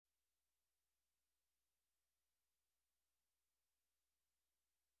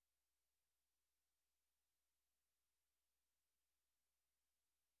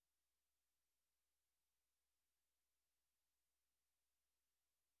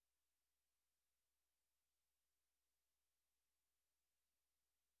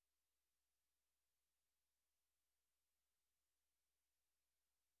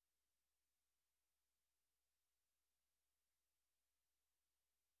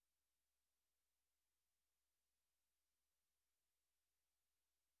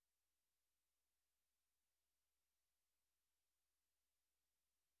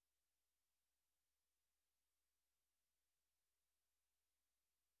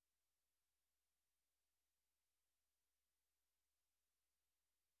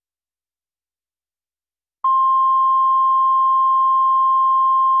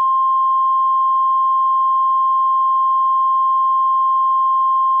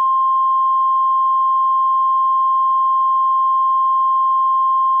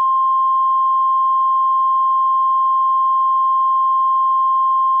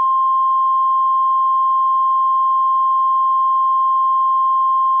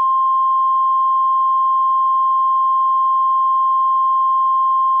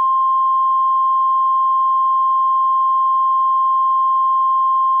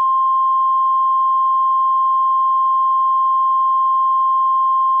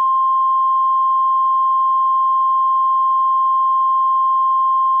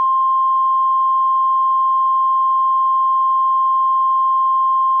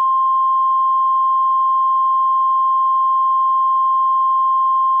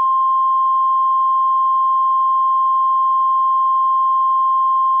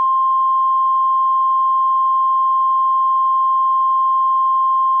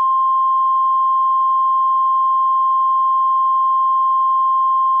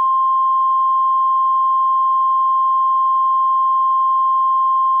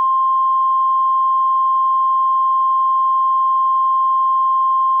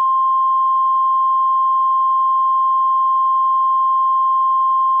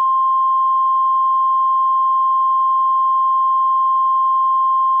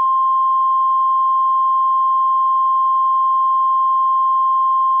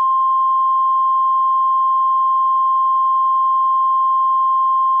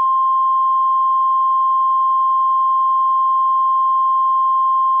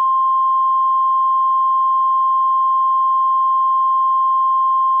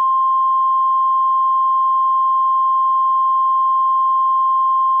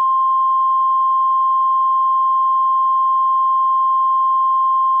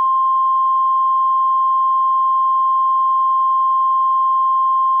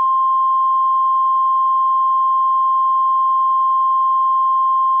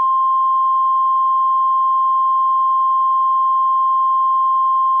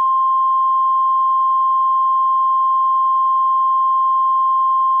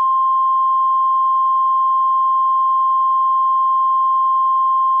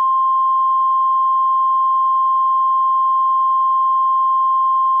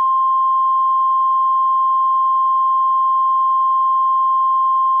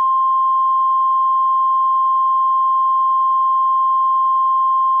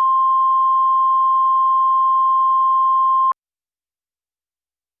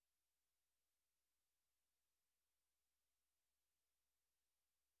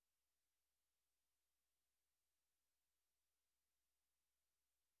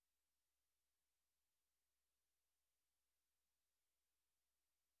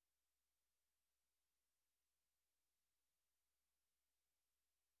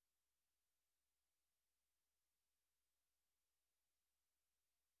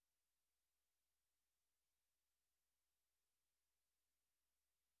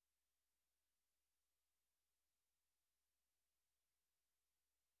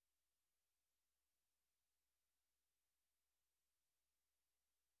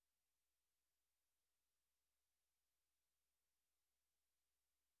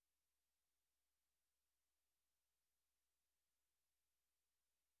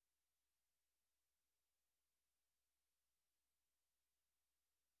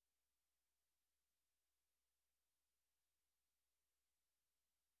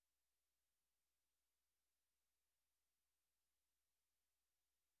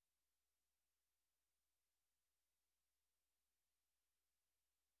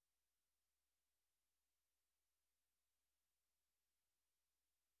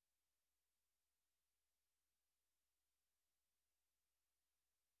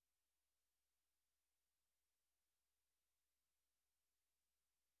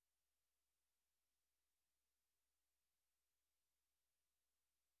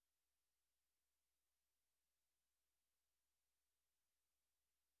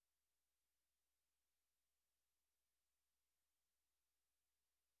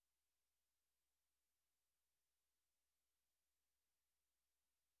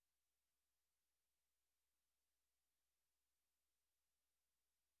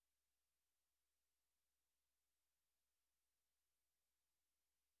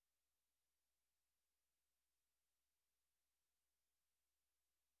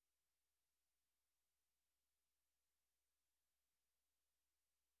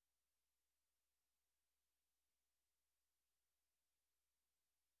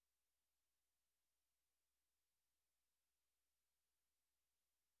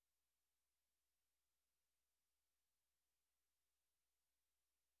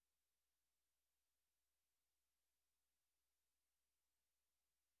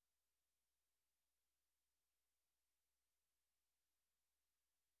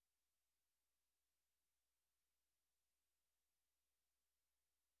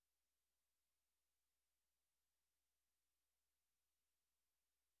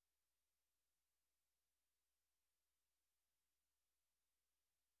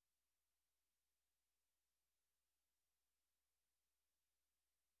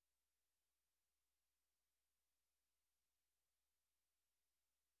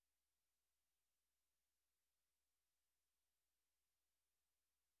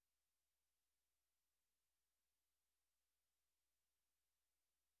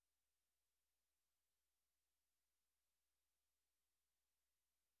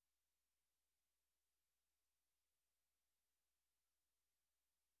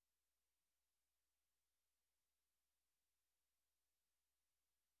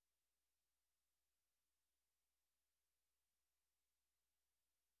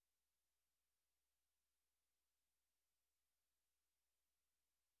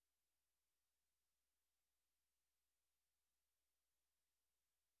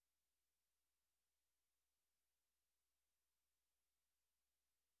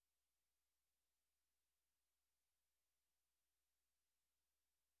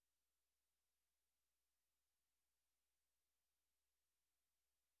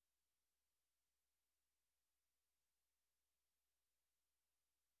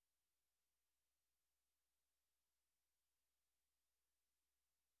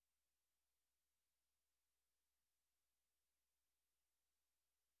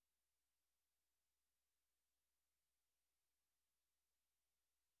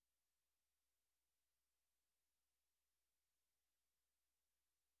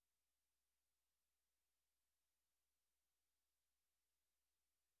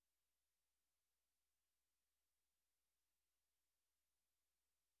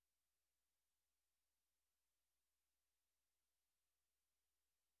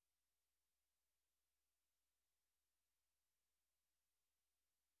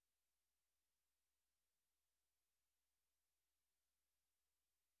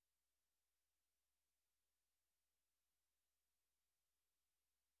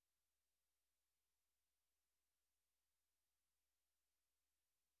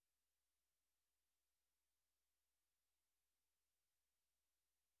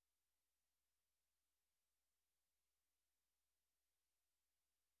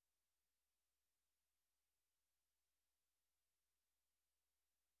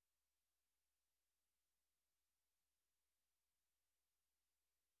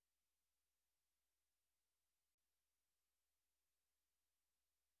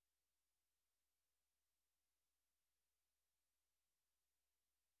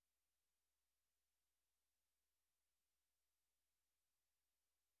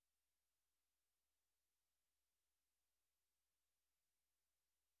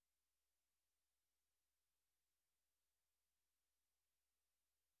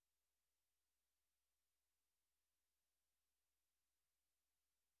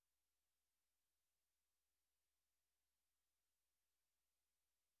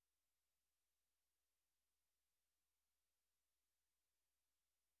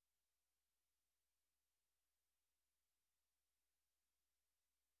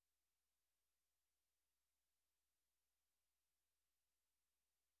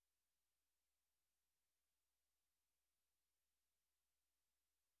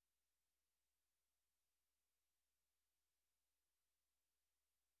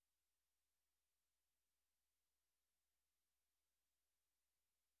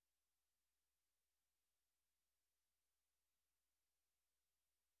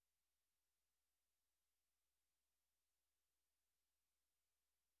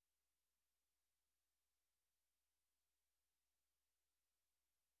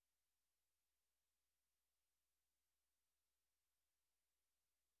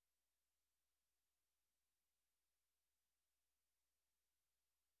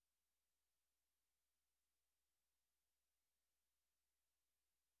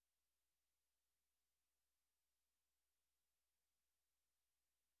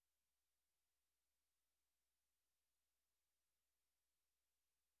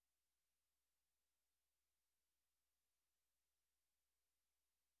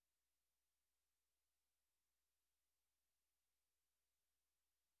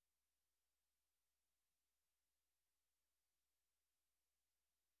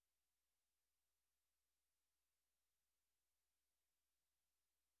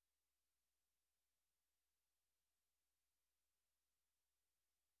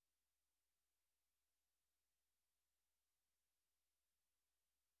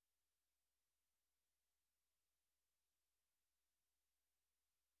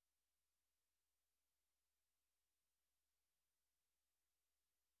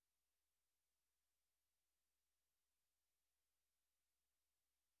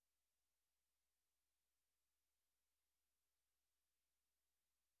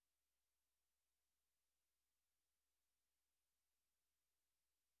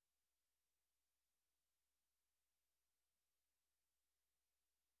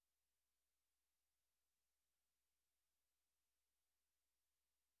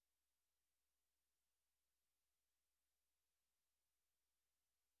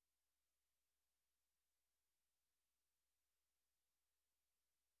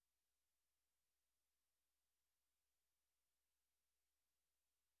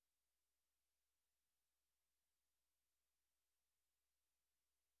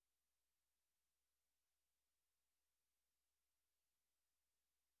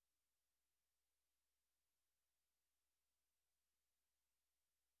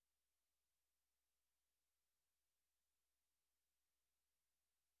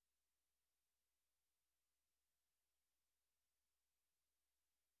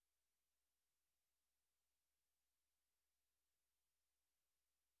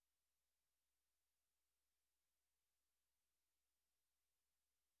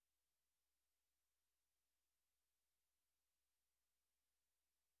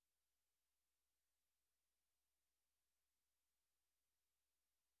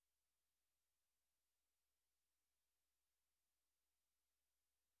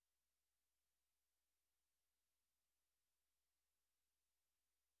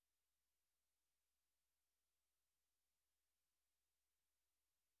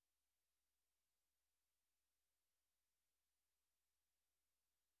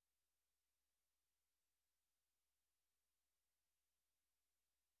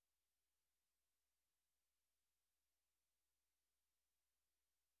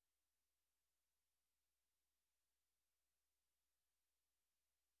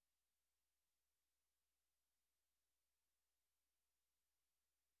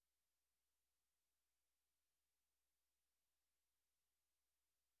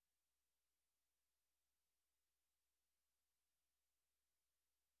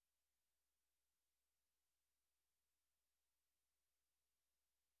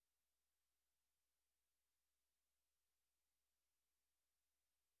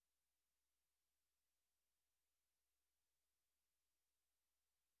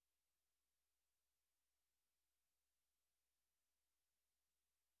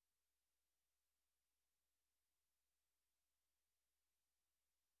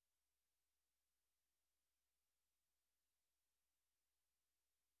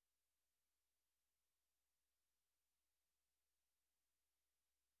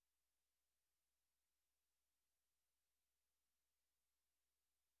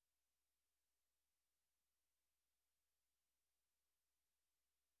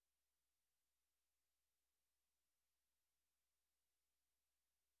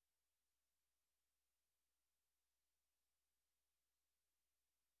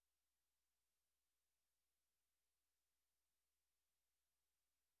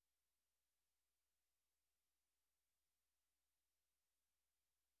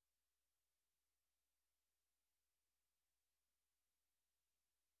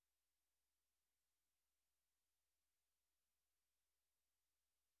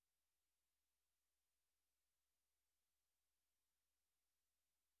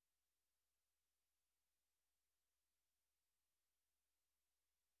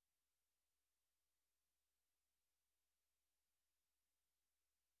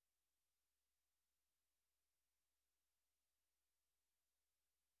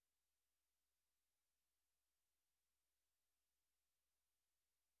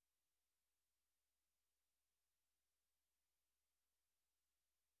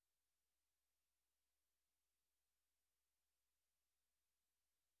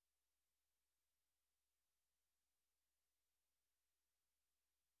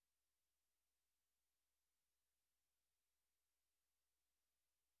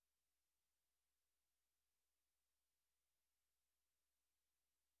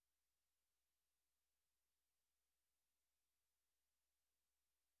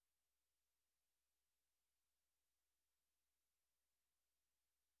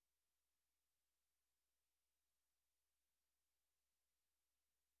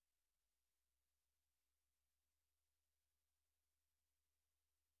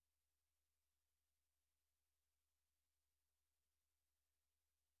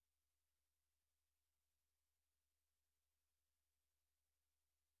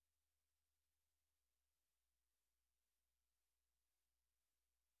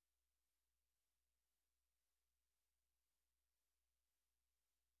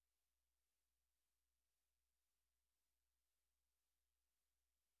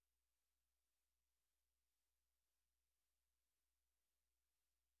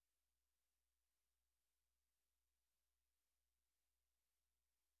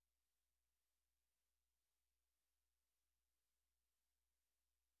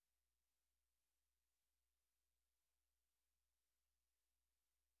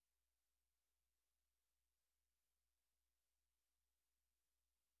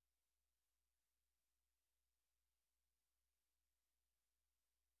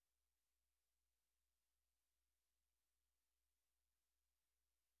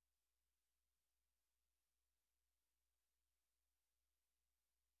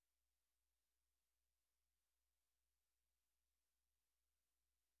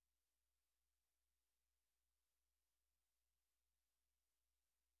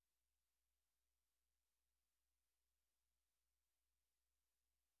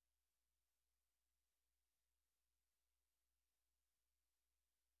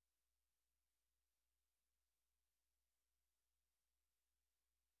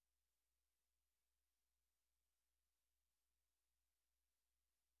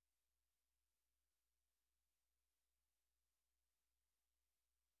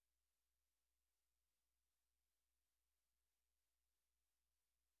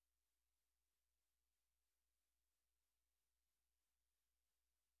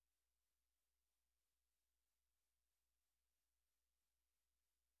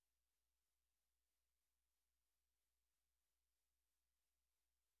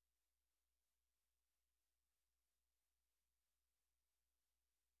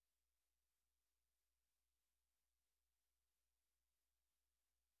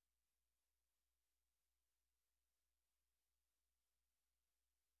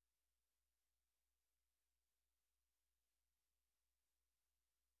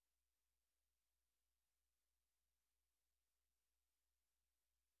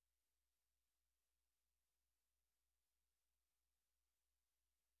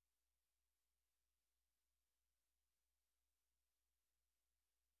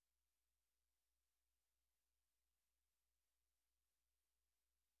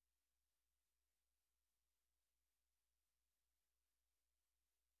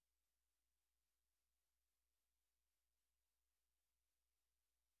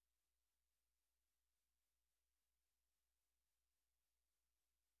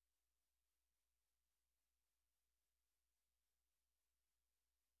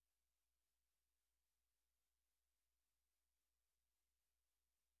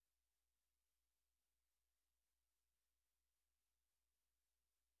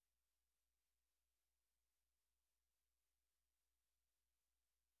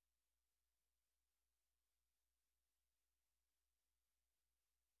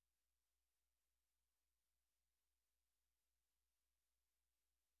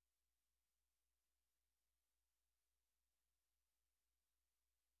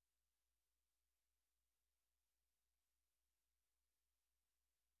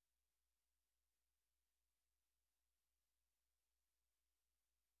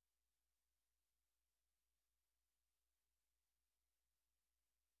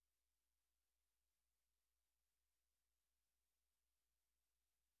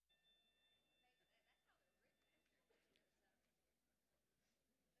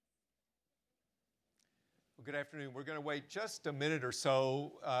Well, good afternoon. We're going to wait just a minute or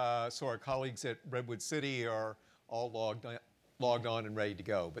so so our colleagues at Redwood City are all logged on and ready to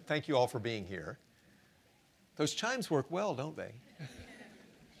go. But thank you all for being here. Those chimes work well, don't they?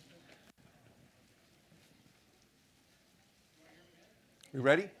 We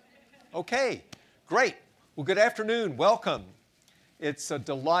ready? Okay, great. Well, good afternoon. Welcome. It's a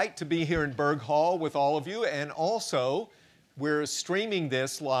delight to be here in Berg Hall with all of you, and also we're streaming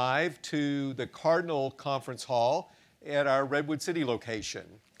this live to the Cardinal Conference Hall at our Redwood City location.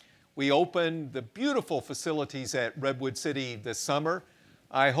 We opened the beautiful facilities at Redwood City this summer.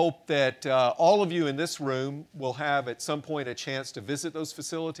 I hope that all of you in this room will have at some point a chance to visit those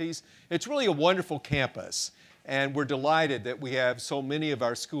facilities. It's really a wonderful campus, and we're delighted that we have so many of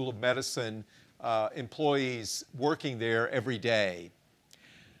our School of Medicine employees working there every day.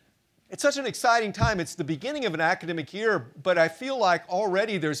 It's such an exciting time. It's the beginning of an academic year, but I feel like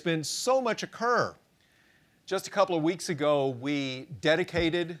already there's been so much occur. Just a couple of weeks ago, we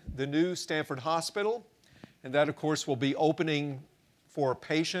dedicated the new Stanford Hospital, and that, of course, will be opening for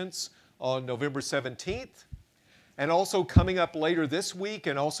patients on November 17th. And also coming up later this week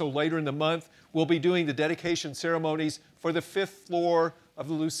and also later in the month, we'll be doing the dedication ceremonies for the 5th floor of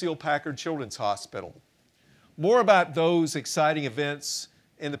the Lucile Packard Children's Hospital. More about those exciting events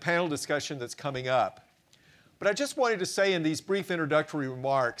in the panel discussion that's coming up. But I just wanted to say in these brief introductory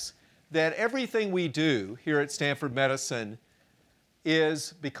remarks that everything we do here at Stanford Medicine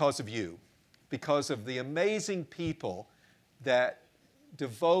is because of you, because of the amazing people that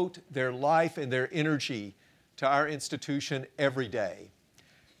devote their life and their energy to our institution every day.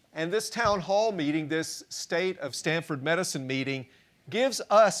 And this town hall meeting, this State of Stanford Medicine meeting, gives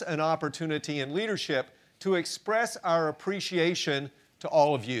us an opportunity in leadership to express our appreciation to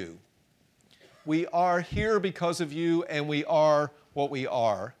all of you. We are here because of you, and we are what we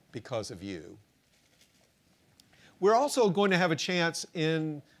are because of you. We're also going to have a chance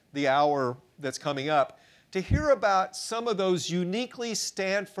in the hour that's coming up to hear about some of those uniquely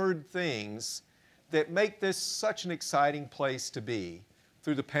Stanford things that make this such an exciting place to be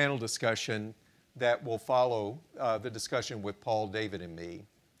through the panel discussion that will follow the discussion with Paul, David, and me.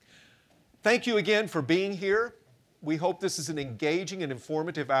 Thank you again for being here. We hope this is an engaging and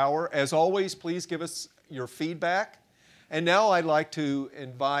informative hour. As always, please give us your feedback. And now I'd like to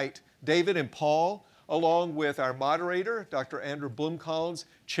invite David and Paul, along with our moderator, Dr. Andrew Bloom-Collins,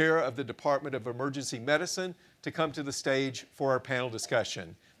 Chair of the Department of Emergency Medicine, to come to the stage for our panel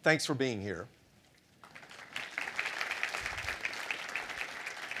discussion. Thanks for being here.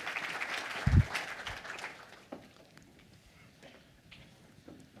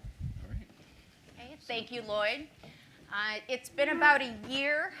 Thank you, Lloyd. It's been about a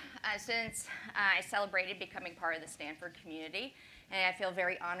year since I celebrated becoming part of the Stanford community, and I feel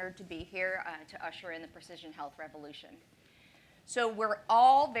very honored to be here to usher in the precision health revolution. So we're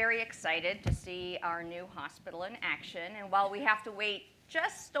all very excited to see our new hospital in action, and while we have to wait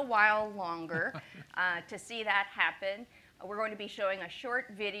just a while longer to see that happen, we're going to be showing a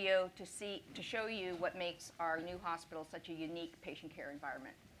short video to show you what makes our new hospital such a unique patient care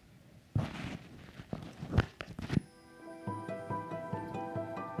environment.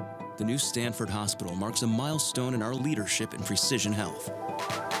 The new Stanford Hospital marks a milestone in our leadership in precision health.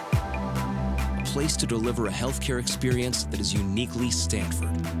 A place to deliver a healthcare experience that is uniquely Stanford,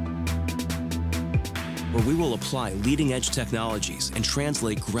 where we will apply leading-edge technologies and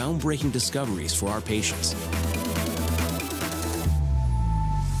translate groundbreaking discoveries for our patients.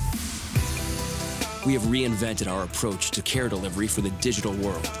 We have reinvented our approach to care delivery for the digital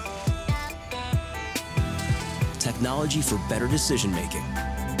world. Technology for better decision-making.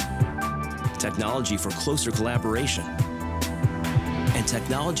 Technology for closer collaboration, and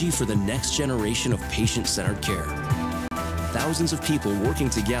technology for the next generation of patient-centered care. Thousands of people working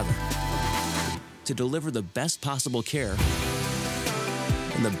together to deliver the best possible care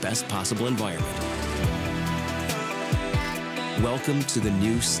in the best possible environment. Welcome to the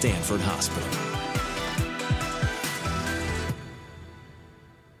new Stanford Hospital.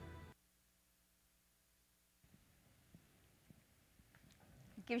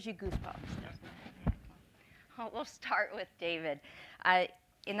 Gives you goosebumps. We'll start with David.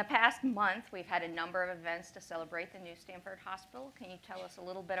 In the past month, we've had a number of events to celebrate the new Stanford Hospital. Can you tell us a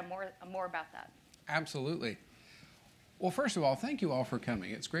little bit more about that? Absolutely. Well, first of all, thank you all for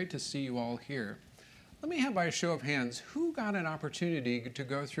coming. It's great to see you all here. Let me have by a show of hands, who got an opportunity to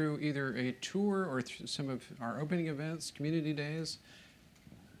go through either a tour or some of our opening events, community days?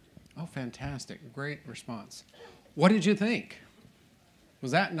 Oh, fantastic. Great response. What did you think?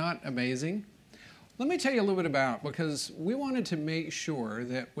 Was that not amazing? Let me tell you a little bit about, because we wanted to make sure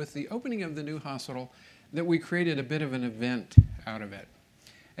that with the opening of the new hospital, that we created a bit of an event out of it.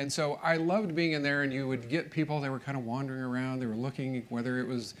 And so I loved being in there, and you would get people that were kind of wandering around. They were looking, whether it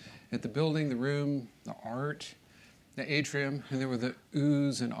was at the building, the room, the art, the atrium, and there were the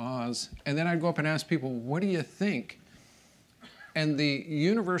oohs and ahs. And then I'd go up and ask people, what do you think? And the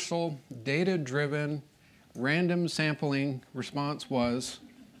universal, data-driven, random sampling response was,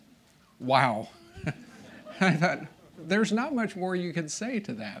 wow. I thought, there's not much more you could say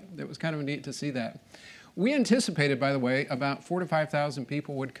to that. It was kind of neat to see that. We anticipated, by the way, about 4,000 to 5,000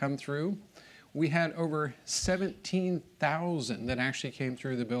 people would come through. We had over 17,000 that actually came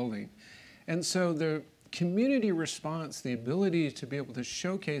through the building. And so the community response, the ability to be able to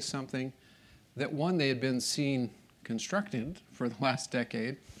showcase something that, one, they had been seeing constructed for the last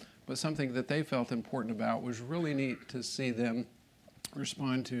decade, but something that they felt important about, was really neat to see them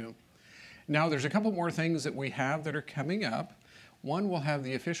respond to. Now, there's a couple more things that we have that are coming up. One, we'll have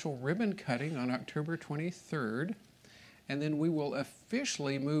the official ribbon cutting on October 23rd, and then we will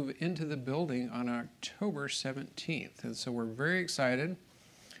officially move into the building on October 17th. And so we're very excited.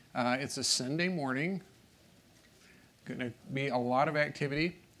 It's a Sunday morning. Going to be a lot of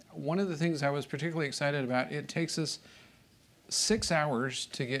activity. One of the things I was particularly excited about, it takes us 6 hours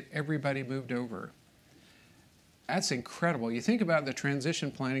to get everybody moved over. That's incredible. You think about the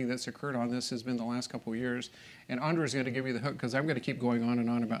transition planning that's occurred on this has been the last couple of years, and Andre's going to give you the hook because I'm going to keep going on and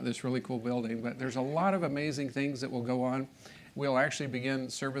on about this really cool building, but there's a lot of amazing things that will go on. We'll actually begin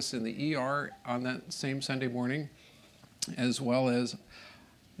service in the ER on that same Sunday morning, as well as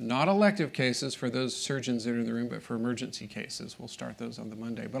not elective cases for those surgeons that are in the room, but for emergency cases. We'll start those on the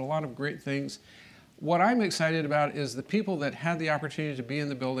Monday, but a lot of great things. What I'm excited about is the people that had the opportunity to be in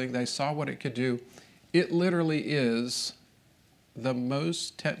the building. They saw what it could do. It literally is the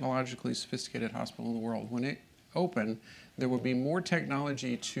most technologically sophisticated hospital in the world. When it opened, there would be more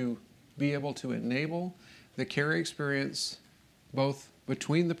technology to be able to enable the care experience, both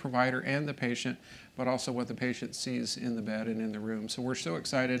between the provider and the patient, but also what the patient sees in the bed and in the room. So we're so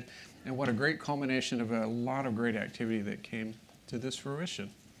excited, and what a great culmination of a lot of great activity that came to this fruition.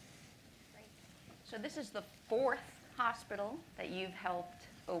 Great. So this is the 4th hospital that you've helped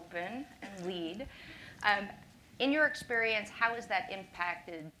open and lead. In your experience, how has that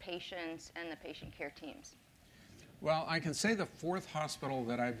impacted patients and the patient care teams? Well, I can say the 4th hospital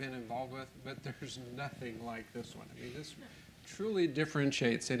that I've been involved with, but there's nothing like this one. I mean, this truly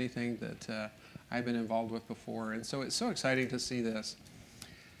differentiates anything that I've been involved with before, and so it's so exciting to see this.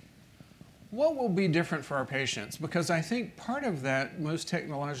 What will be different for our patients? Because I think part of that most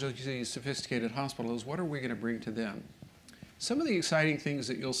technologically sophisticated hospital is what are we going to bring to them? Some of the exciting things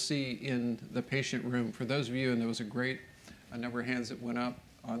that you'll see in the patient room, for those of you, and there was a number of hands that went up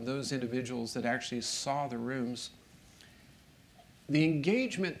on those individuals that actually saw the rooms, the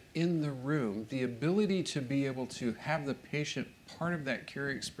engagement in the room, the ability to be able to have the patient part of that care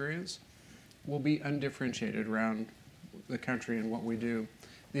experience will be undifferentiated around the country and what we do.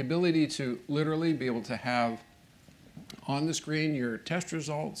 The ability to literally be able to have on the screen your test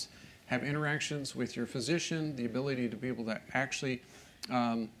results, have interactions with your physician, the ability to be able to actually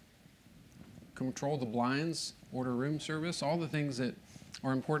control the blinds, order room service, all the things that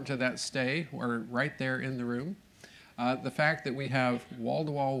are important to that stay are right there in the room. The fact that we have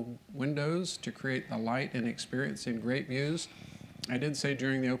wall-to-wall windows to create the light and experience in great views. I did say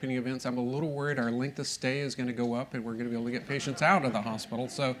during the opening events, I'm a little worried our length of stay is going to go up and we're going to be able to get patients out of the hospital.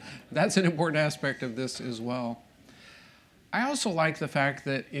 So that's an important aspect of this as well. I also like the fact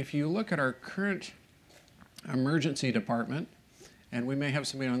that if you look at our current emergency department, and we may have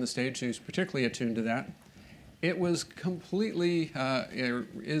somebody on the stage who's particularly attuned to that, it was completely,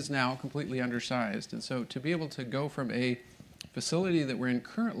 is now completely undersized. And so to be able to go from a facility that we're in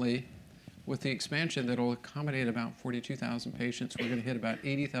currently with the expansion that will accommodate about 42,000 patients, we're going to hit about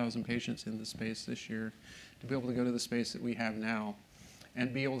 80,000 patients in the space this year, to be able to go to the space that we have now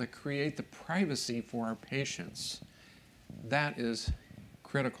and be able to create the privacy for our patients. That is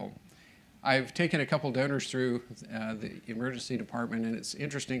critical. I've taken a couple donors through the emergency department, and it's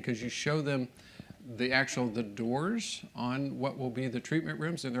interesting because you show them the doors on what will be the treatment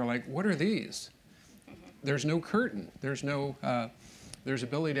rooms, and they're like, what are these? There's no curtain. There's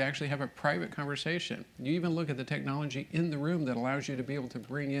ability to actually have a private conversation. You even look at the technology in the room that allows you to be able to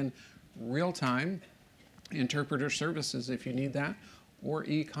bring in real-time interpreter services if you need that, or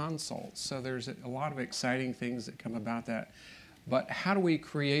e-consults. So there's a lot of exciting things that come about that. But how do we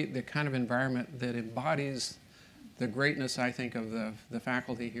create the kind of environment that embodies the greatness, I think, of the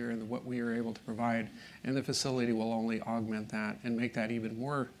faculty here and what we are able to provide? And the facility will only augment that and make that even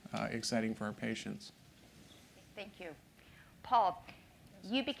more exciting for our patients. Thank you. Paul,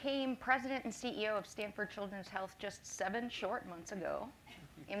 You became president and CEO of Stanford Children's Health just 7 short months ago.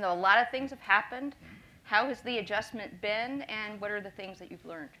 Even though a lot of things have happened, how has the adjustment been, and what are the things that you've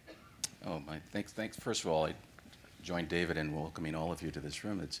learned? Oh, thanks. First of all, I joined David in welcoming all of you to this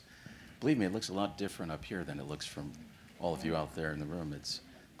room. Believe me, it looks a lot different up here than it looks from all of you out there in the room. It's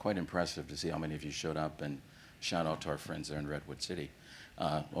quite impressive to see how many of you showed up, and shout out to our friends there in Redwood City.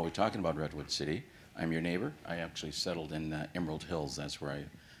 While we're talking about Redwood City, I'm your neighbor. I actually settled in Emerald Hills. That's where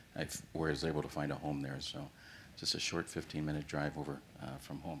I was able to find a home there. So just a short 15-minute drive over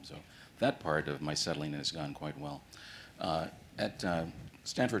from home. So that part of my settling has gone quite well. At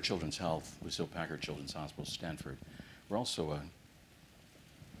Stanford Children's Health, Lucille Packard Children's Hospital, Stanford, we're also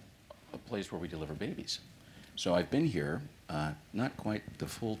a place where we deliver babies. So I've been here, not quite the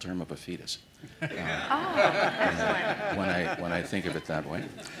full term of a fetus. Excellent. When I think of it that way.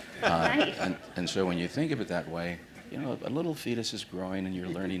 Nice. And so when you think of it that way, you know, a little fetus is growing and you're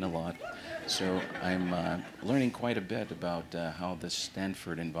learning a lot. So I'm learning quite a bit about how this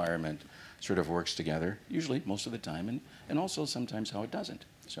Stanford environment sort of works together, usually most of the time, and also sometimes how it doesn't.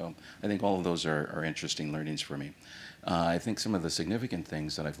 So I think all of those are interesting learnings for me. I think some of the significant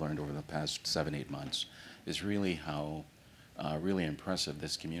things that I've learned over the past 7-8 months is really how really impressive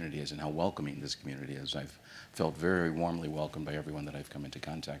this community is and how welcoming this community is. I've felt very warmly welcomed by everyone that I've come into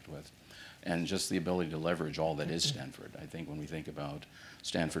contact with. And just the ability to leverage all that is Stanford. I think when we think about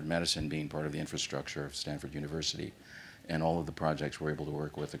Stanford Medicine being part of the infrastructure of Stanford University and all of the projects we're able to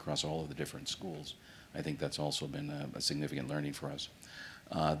work with across all of the different schools, I think that's also been a significant learning for us.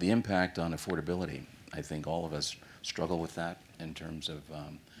 The impact on affordability, I think all of us struggle with that in terms of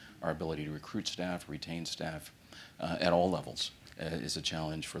our ability to recruit staff, retain staff at all levels is a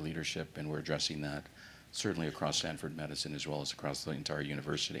challenge for leadership, and we're addressing that certainly across Stanford Medicine as well as across the entire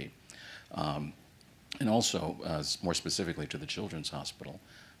university. And also, more specifically to the Children's Hospital,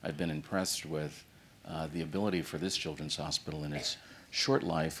 I've been impressed with the ability for this Children's Hospital in its short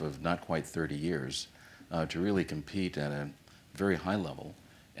life of not quite 30 years to really compete at a very high level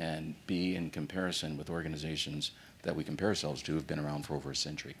and be in comparison with organizations that we compare ourselves to who have been around for over a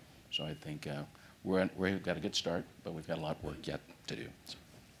century. So I think we've got a good start, but we've got a lot of work yet to do. So.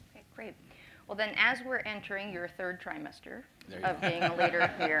 Okay, great. Well, then, as we're entering your 3rd trimester There of you go. being a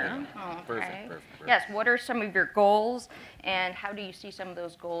leader here, Perfect. Yes, what are some of your goals, and how do you see some of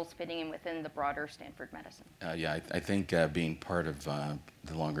those goals fitting in within the broader Stanford Medicine? Yeah, I think being part of the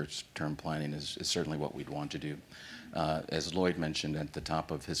longer-term planning is certainly what we'd want to do. As Lloyd mentioned at the top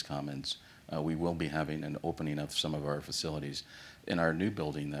of his comments, we will be having an opening of some of our facilities. In our new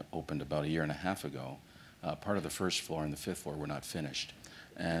building that opened about 1.5 years ago, part of the 1st floor and the 5th floor were not finished.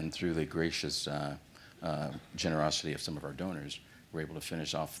 And through the gracious generosity of some of our donors, we're able to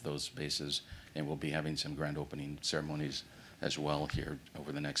finish off those spaces, and we'll be having some grand opening ceremonies as well here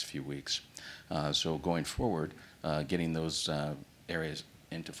over the next few weeks. So going forward, getting those areas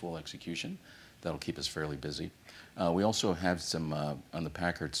into full execution, that'll keep us fairly busy. We also have some, on the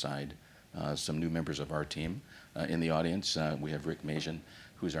Packard side, some new members of our team. In the audience, we have Rick Majan,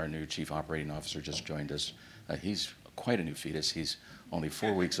 who's our new Chief Operating Officer, just joined us. He's quite a new fetus. He's only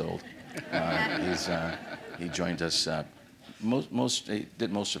 4 weeks old. He joined us. He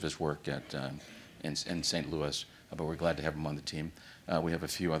did most of his work in St. Louis, but we're glad to have him on the team. We have a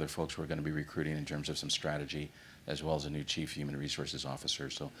few other folks we're going to be recruiting in terms of some strategy, as well as a new Chief Human Resources Officer,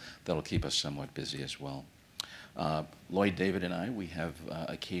 so that'll keep us somewhat busy as well. Lloyd, David, and I, we have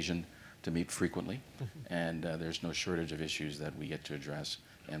occasion to meet frequently, and there's no shortage of issues that we get to address,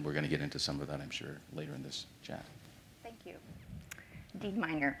 and we're going to get into some of that, I'm sure, later in this chat. Thank you. Dean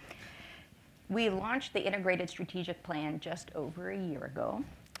Miner, we launched the Integrated Strategic Plan just over a year ago,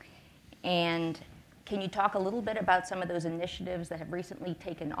 and can you talk a little bit about some of those initiatives that have recently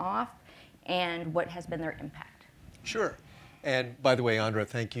taken off and what has been their impact? Sure. And by the way, Andra,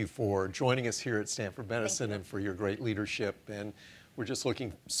 thank you for joining us here at Stanford Medicine and for your great leadership. And we're just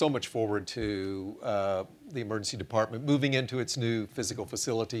looking so much forward to the emergency department moving into its new physical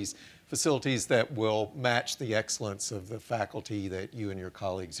facilities that will match the excellence of the faculty that you and your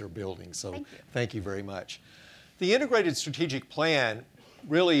colleagues are building. So thank you very much. The Integrated Strategic Plan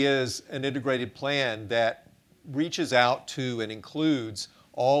really is an integrated plan that reaches out to and includes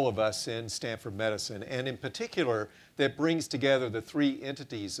all of us in Stanford Medicine, and in particular, that brings together the 3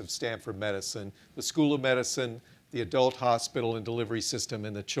 entities of Stanford Medicine: the School of Medicine, the Adult Hospital and Delivery System,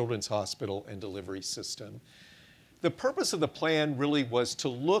 and the Children's Hospital and Delivery System. The purpose of the plan really was to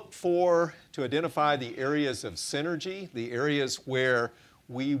identify the areas of synergy, the areas where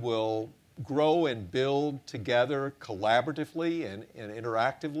we will grow and build together collaboratively and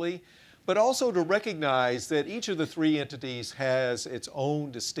interactively, but also to recognize that each of the three entities has its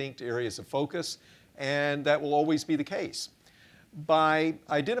own distinct areas of focus, and that will always be the case. By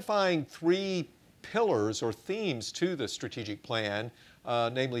identifying three pillars or themes to the strategic plan,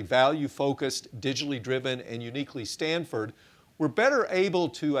 namely value-focused, digitally driven, and uniquely Stanford, we're better able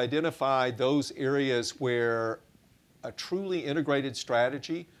to identify those areas where a truly integrated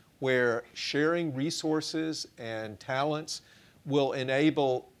strategy, where sharing resources and talents will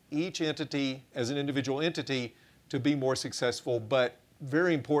enable each entity as an individual entity to be more successful, but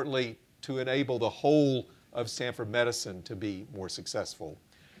very importantly, to enable the whole of Stanford Medicine to be more successful.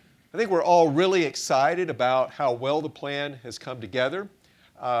 I think we're all really excited about how well the plan has come together,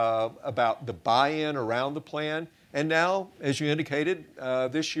 about the buy-in around the plan. And now, as you indicated,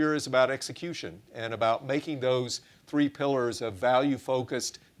 this year is about execution and about making those three pillars of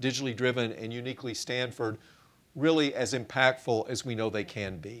value-focused, digitally driven, and uniquely Stanford really as impactful as we know they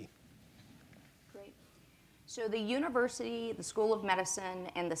can be. Great. So the university, the School of Medicine,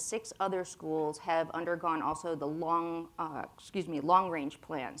 and the 6 other schools have undergone also the long-range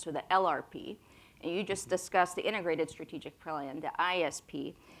plan, so the LRP. And you just discussed the Integrated Strategic Plan, the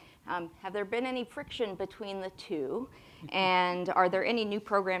ISP. Have there been any friction between the two? And are there any new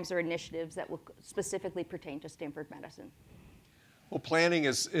programs or initiatives that will specifically pertain to Stanford Medicine? Well, planning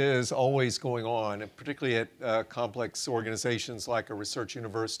is always going on, and particularly at complex organizations like a research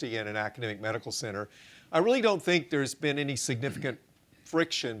university and an academic medical center. I really don't think there's been any significant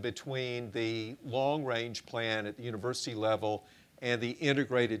friction between the long-range plan at the university level and the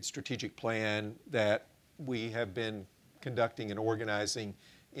integrated strategic plan that we have been conducting and organizing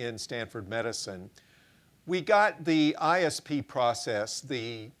in Stanford Medicine. We got the ISP process,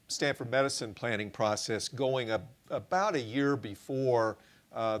 the Stanford Medicine planning process, going about a year before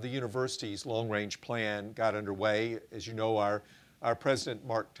the university's long-range plan got underway. As you know, our president,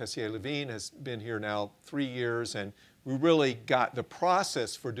 Mark Tessier-Levine, has been here now 3 years, and we really got the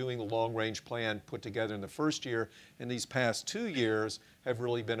process for doing the long-range plan put together in the first year, and these past 2 years have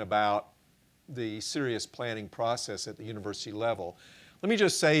really been about the serious planning process at the university level. Let me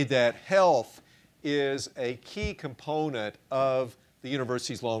just say that health is a key component of the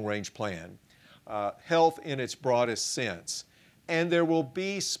university's long-range plan, health in its broadest sense. And there will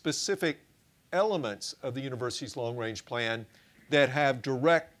be specific elements of the university's long-range plan that have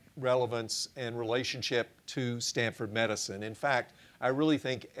direct relevance and relationship to Stanford Medicine. In fact, I really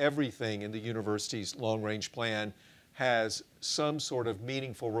think everything in the university's long-range plan has some sort of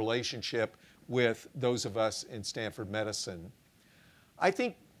meaningful relationship with those of us in Stanford Medicine. I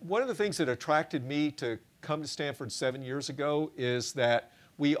think one of the things that attracted me to come to Stanford 7 years ago is that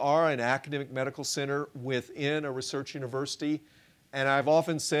we are an academic medical center within a research university, and I've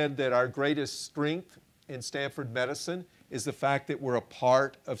often said that our greatest strength in Stanford Medicine is the fact that we're a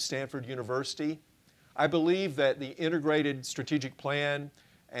part of Stanford University. I believe that the integrated strategic plan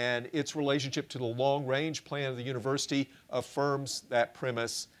and its relationship to the long-range plan of the university affirms that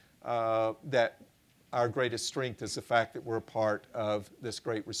premise that our greatest strength is the fact that we're a part of this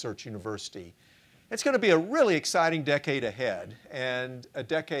great research university. It's going to be a really exciting decade ahead, and a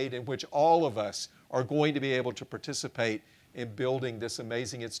decade in which all of us are going to be able to participate in building this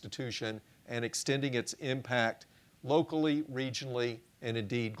amazing institution and extending its impact locally, regionally, and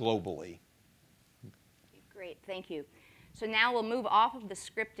indeed globally. Great, thank you. So now we'll move off of the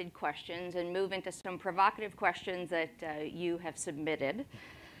scripted questions and move into some provocative questions that you have submitted.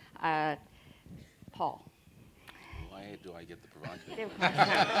 Paul. Why do I get the provocative?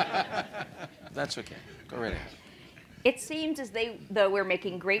 That's okay. Go right ahead. It seems as though we're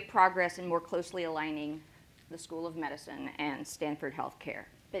making great progress in more closely aligning the School of Medicine and Stanford Healthcare,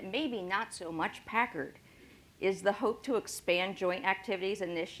 but maybe not so much Packard. Is the hope to expand joint activities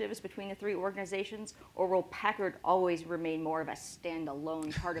and initiatives between the three organizations, or will Packard always remain more of a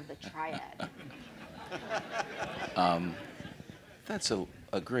standalone part of the triad? That's a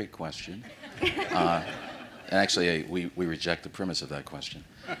great question. Actually, we reject the premise of that question.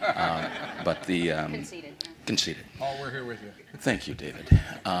 But the Conceded. Conceded. Paul, we're here with you. Thank you, David.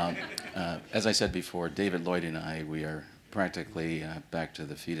 As I said before, David Lloyd and I, we are practically back to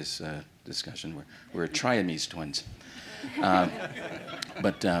the fetus discussion. We're Triamese twins.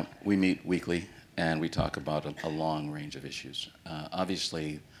 But we meet weekly, and we talk about a long range of issues.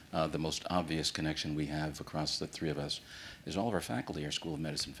 Obviously, the most obvious connection we have across the three of us is all of our faculty are School of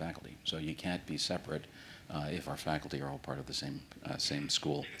Medicine faculty. So you can't be separate if our faculty are all part of the same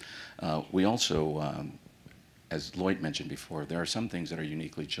school. We also, as Lloyd mentioned before, there are some things that are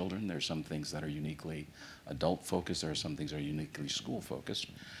uniquely children. There are some things that are uniquely adult-focused. There are some things that are uniquely school-focused.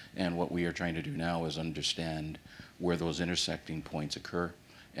 And what we are trying to do now is understand where those intersecting points occur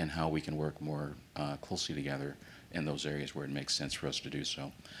and how we can work more closely together in those areas where it makes sense for us to do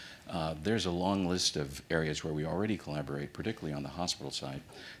so. There's a long list of areas where we already collaborate, particularly on the hospital side.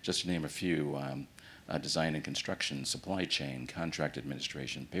 Just to name a few, design and construction, supply chain, contract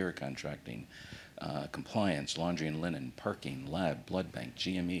administration, payer contracting, compliance, laundry and linen, parking, lab, blood bank,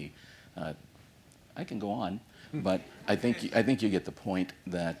 GME. I can go on, but I think you get the point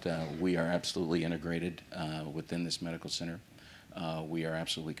that we are absolutely integrated within this medical center. We are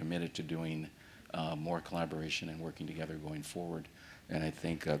absolutely committed to doing more collaboration and working together going forward. And I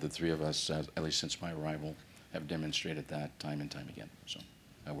think the three of us, at least since my arrival, have demonstrated that time and time again. So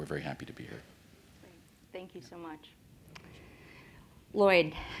we're very happy to be here. Thank you so much.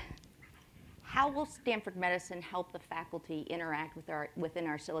 Lloyd, how will Stanford Medicine help the faculty interact within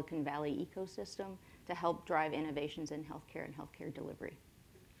our Silicon Valley ecosystem to help drive innovations in healthcare and healthcare delivery?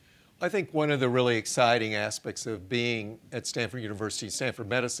 I think one of the really exciting aspects of being at Stanford University, Stanford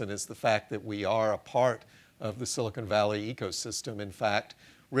Medicine, is the fact that we are a part of the Silicon Valley ecosystem. In fact,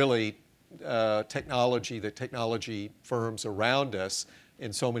 really, the technology firms around us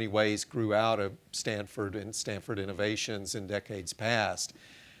in so many ways grew out of Stanford and Stanford innovations in decades past.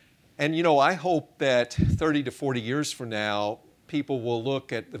 And you know, I hope that 30 to 40 years from now, people will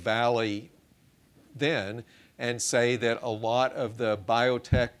look at the Valley then and say that a lot of the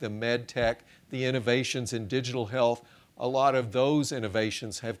biotech, the med tech, the innovations in digital health, a lot of those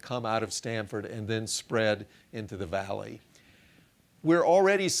innovations have come out of Stanford and then spread into the Valley. We're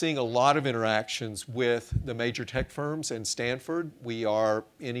already seeing a lot of interactions with the major tech firms and Stanford. We are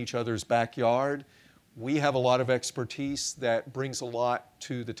in each other's backyard. We have a lot of expertise that brings a lot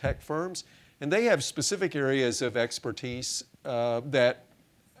to the tech firms, and they have specific areas of expertise that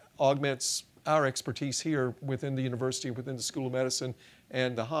augments our expertise here within the university, within the School of Medicine,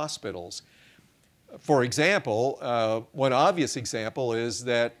 and the hospitals. For example, one obvious example is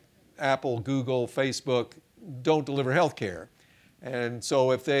that Apple, Google, Facebook don't deliver health care. And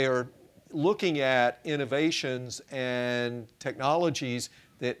so if they are looking at innovations and technologies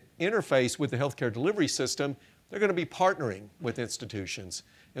that interface with the healthcare delivery system, they're going to be partnering with institutions.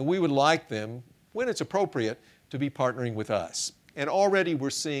 And we would like them, when it's appropriate, to be partnering with us. And already we're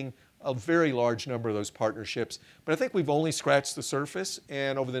seeing a very large number of those partnerships. But I think we've only scratched the surface,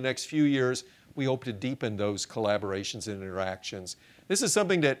 and over the next few years, we hope to deepen those collaborations and interactions. This is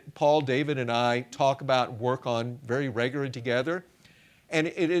something that Paul, David, and I talk about and work on very regularly together. And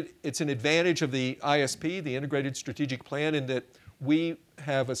it's an advantage of the ISP, the Integrated Strategic Plan, in that we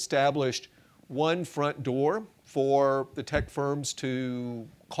have established one front door for the tech firms to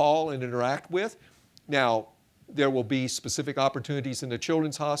call and interact with. Now, there will be specific opportunities in the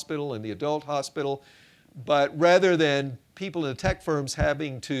children's hospital and the adult hospital, but rather than people in the tech firms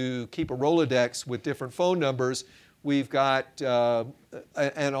having to keep a Rolodex with different phone numbers, we've got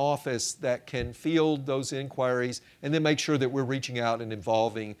an office that can field those inquiries and then make sure that we're reaching out and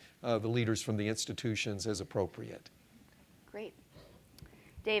involving the leaders from the institutions as appropriate. Great.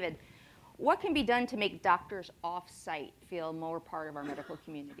 David, what can be done to make doctors off-site feel more part of our medical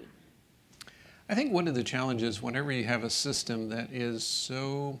community? I think one of the challenges whenever you have a system that is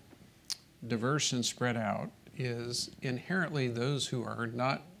so diverse and spread out is inherently those who are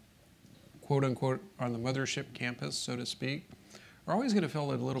not quote unquote on the mothership campus, so to speak, are always going to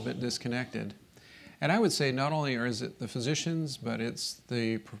feel a little bit disconnected. And I would say not only is it the physicians, but it's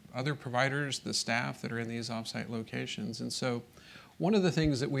the other providers, the staff that are in these offsite locations. And so one of the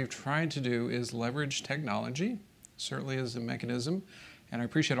things that we've tried to do is leverage technology, certainly as a mechanism. And I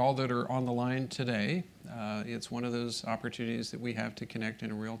appreciate all that are on the line today. It's one of those opportunities that we have to connect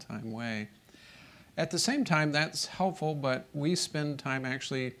in a real-time way. At the same time, that's helpful, but we spend time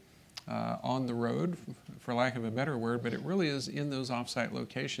actually on the road, for lack of a better word, but it really is in those offsite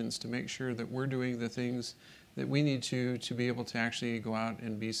locations to make sure that we're doing the things that we need to be able to actually go out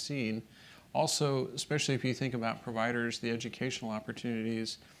and be seen. Also, especially if you think about providers, the educational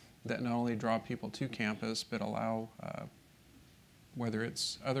opportunities that not only draw people to campus, but allow whether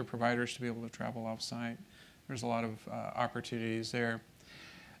it's other providers to be able to travel off-site. There's a lot of opportunities there.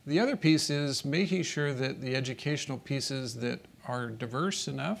 The other piece is making sure that the educational pieces that are diverse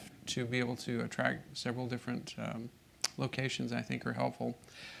enough to be able to attract several different locations, I think, are helpful.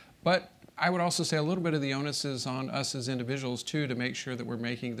 But I would also say a little bit of the onus is on us as individuals, too, to make sure that we're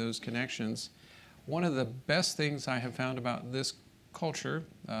making those connections. One of the best things I have found about this culture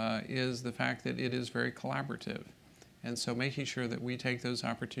is the fact that it is very collaborative. And so making sure that we take those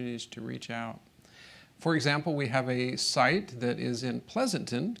opportunities to reach out. For example, we have a site that is in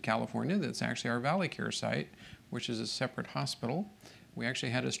Pleasanton, California, that's actually our Valley Care site, which is a separate hospital. We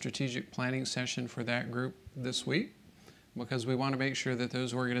actually had a strategic planning session for that group this week. because we want to make sure that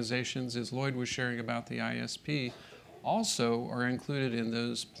those organizations, as Lloyd was sharing about the ISP, also are included in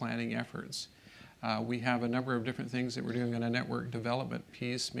those planning efforts. We have a number of different things that we're doing on a network development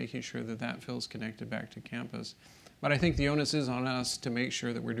piece, making sure that that feels connected back to campus. But I think the onus is on us to make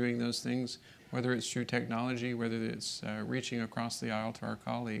sure that we're doing those things, whether it's through technology, whether it's reaching across the aisle to our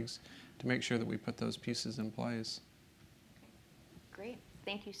colleagues, to make sure that we put those pieces in place. Great.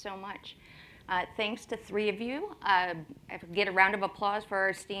 Thank you so much. Thanks to three of you. Get a round of applause for our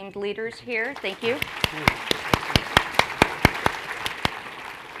esteemed leaders here. Thank you.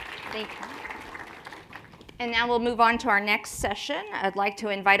 Thank you. And now we'll move on to our next session. I'd like to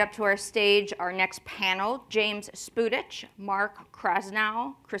invite up to our stage our next panel, James Spudich, Mark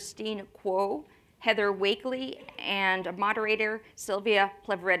Krasnow, Christine Kuo, Heather Wakely, and moderator Sylvia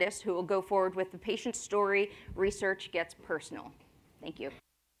Plevridis, who will go forward with the patient story, Research Gets Personal. Thank you.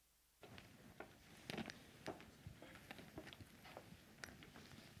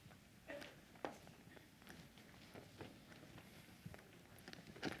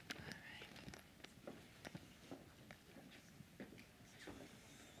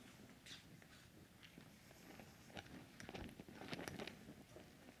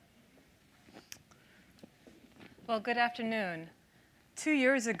 Well, good afternoon. 2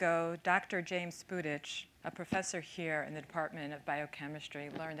 years ago, Dr. James Spudich, a professor here in the Department of Biochemistry,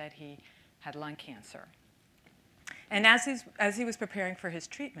 learned that he had lung cancer. And as he was preparing for his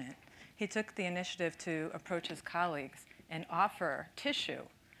treatment, he took the initiative to approach his colleagues and offer tissue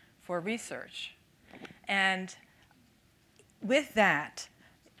for research. And with that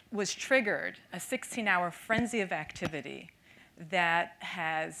was triggered a 16-hour frenzy of activity that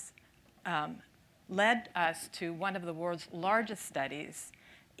has led us to one of the world's largest studies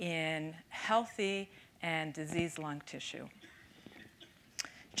in healthy and diseased lung tissue.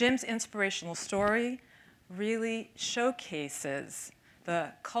 Jim's inspirational story really showcases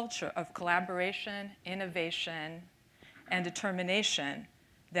the culture of collaboration, innovation, and determination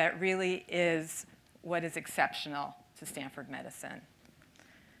that really is what is exceptional to Stanford medicine.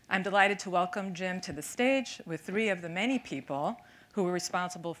 I'm delighted to welcome Jim to the stage with three of the many people who were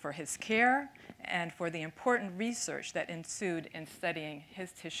responsible for his care and for the important research that ensued in studying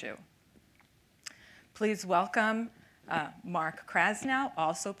his tissue. Please welcome Mark Krasnow,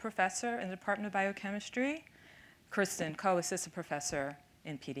 also professor in the Department of Biochemistry, Kristen Kuo, assistant professor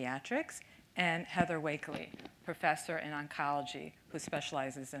in pediatrics, and Heather Wakely, professor in oncology, who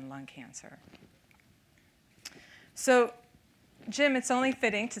specializes in lung cancer. So, Jim, it's only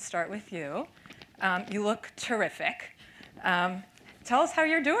fitting to start with you. You look terrific. Tell us how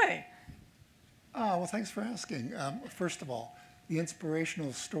you're doing. Well, thanks for asking. First of all, the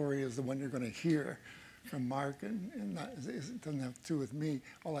inspirational story is the one you're going to hear from Mark, and it doesn't have to do with me.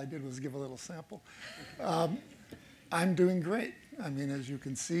 All I did was give a little sample. I'm doing great. I mean, as you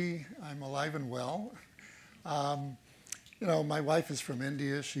can see, I'm alive and well. You know, my wife is from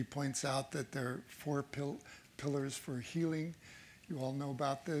India. She points out that there are four pillars for healing. You all know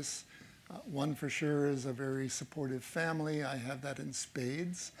about this. One for sure is a very supportive family. I have that in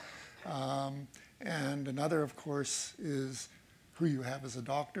spades. And another, of course, is who you have as a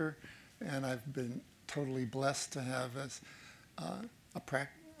doctor. And I've been totally blessed to have as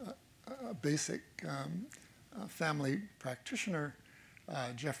a basic family practitioner,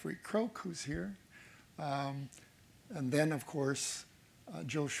 Jeffrey Croak, who's here. And then, of course,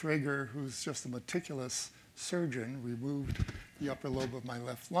 Joe Schrager, who's just a meticulous surgeon, removed the upper lobe of my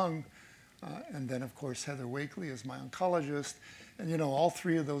left lung. And then, of course, Heather Wakely is my oncologist. And, you know, all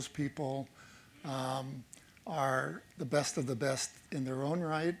three of those people are the best of the best in their own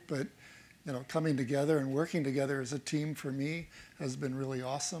right. But, you know, coming together and working together as a team for me has been really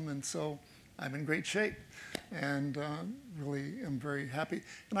awesome. And so I'm in great shape and really am very happy.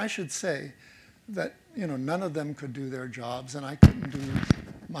 And I should say that, you know, none of them could do their jobs. And I couldn't do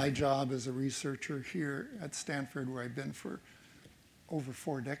my job as a researcher here at Stanford, where I've been for over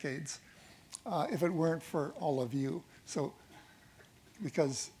 4 decades. If it weren't for all of you. So,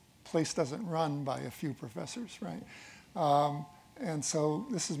 because place doesn't run by a few professors, right? And so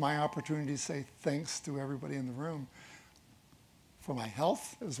this is my opportunity to say thanks to everybody in the room for my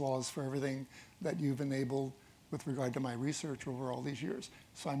health, as well as for everything that you've enabled with regard to my research over all these years.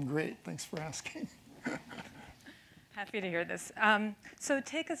 So I'm great. Thanks for asking. Happy to hear this. So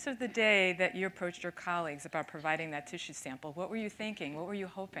take us through the day that you approached your colleagues about providing that tissue sample. What were you thinking? What were you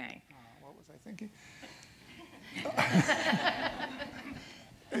hoping? What was I thinking?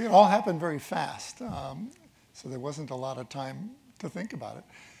 It all happened very fast, so there wasn't a lot of time to think about it.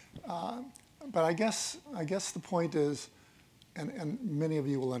 But I guess the point is, and many of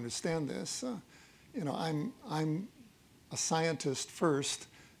you will understand this. You know, I'm a scientist first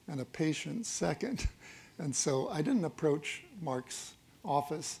and a patient second. And so I didn't approach Mark's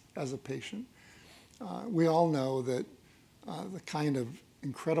office as a patient. We all know that the kind of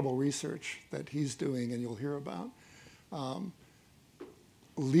incredible research that he's doing, and you'll hear about,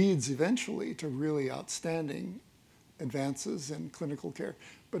 leads eventually to really outstanding advances in clinical care.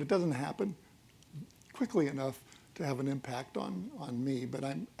 But it doesn't happen quickly enough to have an impact on me. But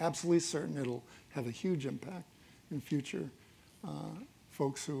I'm absolutely certain it'll have a huge impact in future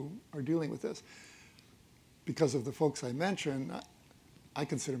folks who are dealing with this. Because of the folks I mentioned, I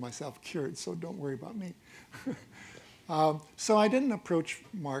consider myself cured, so don't worry about me. So I didn't approach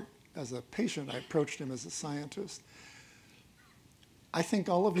Mark as a patient. I approached him as a scientist. I think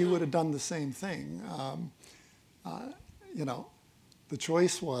all of you would have done the same thing. You know, the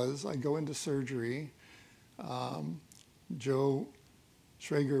choice was I go into surgery. Joe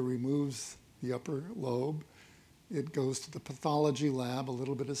Schrager removes the upper lobe. It goes to the pathology lab. A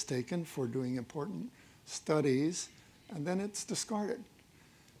little bit is taken for doing important studies, and then it's discarded.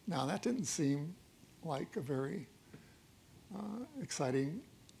 Now, that didn't seem like a very exciting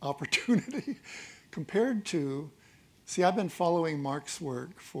opportunity compared to, see, I've been following Mark's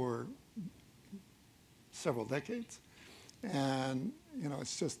work for several decades. And, you know,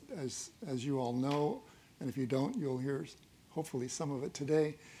 it's just, as you all know, and if you don't, you'll hear hopefully some of it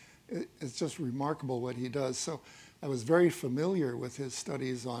today. It's just remarkable what he does. So I was very familiar with his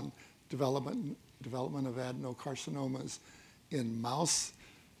studies on development of adenocarcinomas in mouse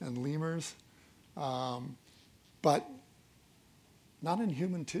and lemurs, but not in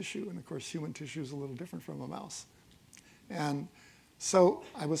human tissue. And of course, human tissue is a little different from a mouse. And so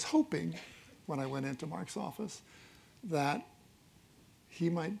I was hoping, when I went into Mark's office, that he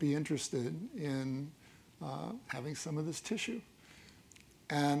might be interested in having some of this tissue.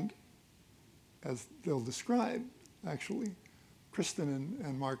 And as they'll describe, actually, Kristen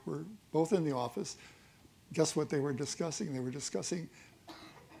and Mark were both in the office. Guess what they were discussing? They were discussing,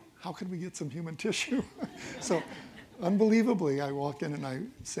 how could we get some human tissue? So unbelievably, I walk in and I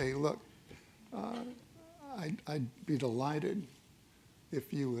say, look, I'd be delighted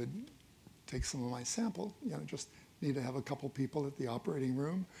if you would take some of my sample. You know, just need to have a couple people at the operating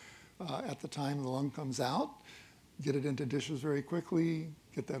room. At the time the lung comes out, get it into dishes very quickly,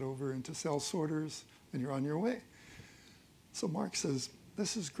 get that over into cell sorters, and you're on your way. So Mark says,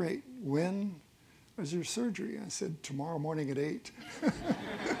 this is great. When is your surgery? I said, tomorrow morning at 8.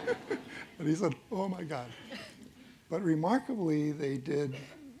 And he said, oh my God. But remarkably, they did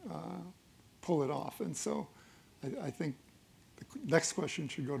pull it off. And so I think the next question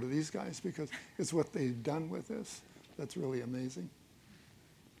should go to these guys, because it's what they've done with this that's really amazing.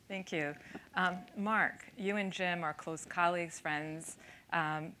 Thank you. Mark, you and Jim are close colleagues, friends.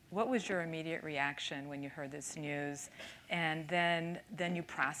 What was your immediate reaction when you heard this news? And then you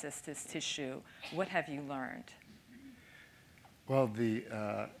processed this tissue. What have you learned? Well, the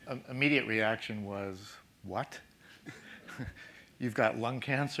immediate reaction was, what? You've got lung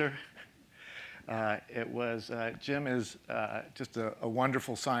cancer? Jim is just a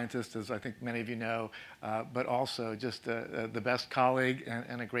wonderful scientist, as I think many of you know, but also just the best colleague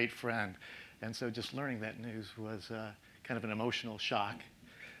and a great friend. And so just learning that news was kind of an emotional shock.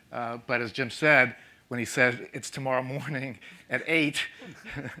 But as Jim said, when he said it's tomorrow morning at 8,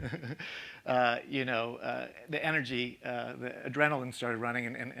 you know, the energy, the adrenaline started running,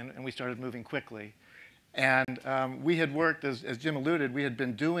 and we started moving quickly. And we had worked, as Jim alluded, we had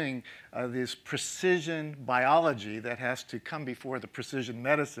been doing this precision biology that has to come before the precision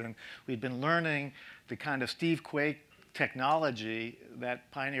medicine. We'd been learning the kind of Steve Quake technology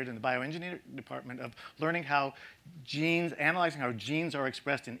that pioneered in the bioengineering department of learning how genes, analyzing how genes are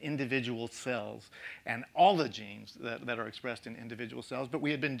expressed in individual cells, and all the genes that are expressed in individual cells. But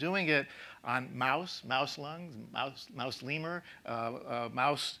we had been doing it on mouse lungs, mouse lemur,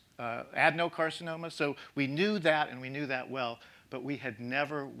 mouse adenocarcinoma. So we knew that, and we knew that well, but we had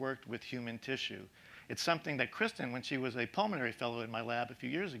never worked with human tissue. It's something that Kristen, when she was a pulmonary fellow in my lab a few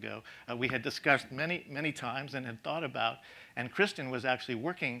years ago, we had discussed many, many times and had thought about. And Kristen was actually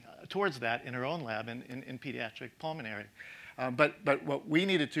working towards that in her own lab in pediatric pulmonary. But what we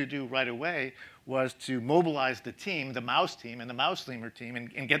needed to do right away was to mobilize the team, the mouse team and the mouse lemur team,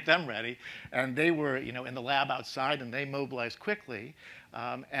 and get them ready. And they were, you know, in the lab outside, and they mobilized quickly.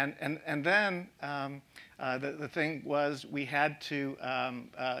 And then the thing was, we had to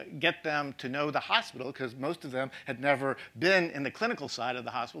get them to know the hospital, because most of them had never been in the clinical side of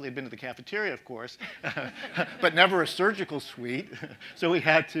the hospital. They'd been to the cafeteria, of course, but never a surgical suite. So we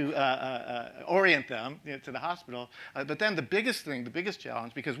had to orient them, you know, to the hospital. But then the biggest thing, the biggest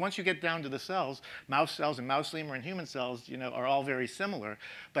challenge, because once you get down to the cells, cells, mouse cells and mouse lemur and human cells, are all very similar.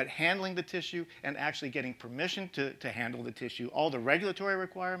 But handling the tissue and actually getting permission to handle the tissue, all the regulatory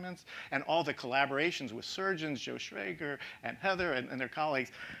requirements and all the collaborations with surgeons, Joe Schrager and Heather and their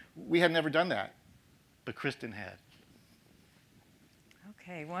colleagues, we had never done that, but Kristen had.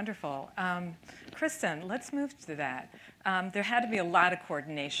 Okay, wonderful. Kristen, let's move to that. There had to be a lot of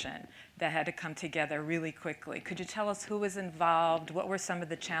coordination that had to come together really quickly. Could you tell us who was involved? What were some of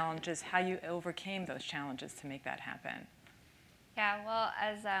the challenges? How you overcame those challenges to make that happen? Yeah, well,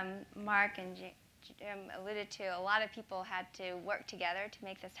 as Mark and Jim alluded to, a lot of people had to work together to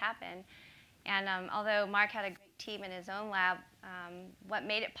make this happen. And although Mark had a great team in his own lab, what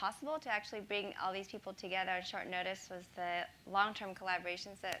made it possible to actually bring all these people together on short notice was the long-term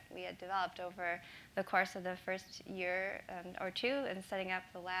collaborations that we had developed over the course of the first year or two in setting up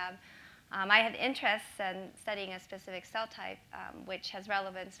the lab. I had interests in studying a specific cell type, which has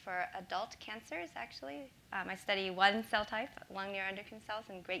relevance for adult cancers, actually. I study one cell type, lung neuroendocrine cells,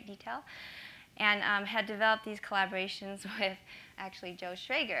 in great detail, and had developed these collaborations with actually Joe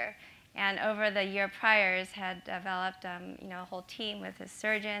Schrager. And over the year priors had developed a whole team with his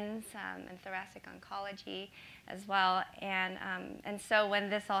surgeons and thoracic oncology as well. And so when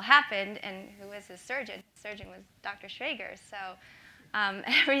this all happened, and who was his surgeon? His surgeon was Dr. Schrager. So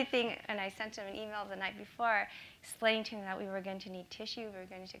everything, and I sent him an email the night before explaining to him that we were going to need tissue, we were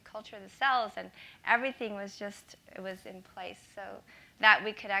going to culture the cells, and everything was just, it was in place so that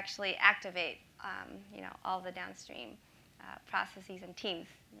we could actually activate all the downstream processes and teams.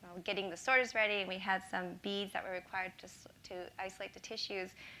 Getting the sorters ready, and we had some beads that were required to isolate the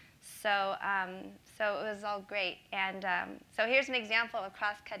tissues. So, so it was all great. And so here's an example of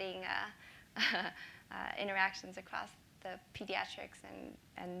cross-cutting interactions across the pediatrics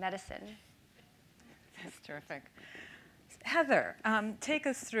and medicine. That's terrific. Heather, take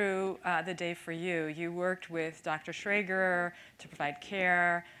us through the day for you. You worked with Dr. Schrager to provide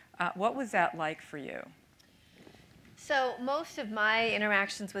care. What was that like for you? So most of my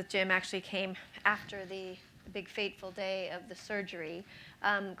interactions with Jim actually came after the big fateful day of the surgery.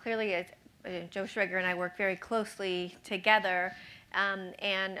 Clearly, Joe Schrager and I work very closely together,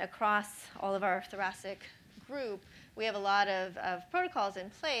 and across all of our thoracic group, we have a lot of protocols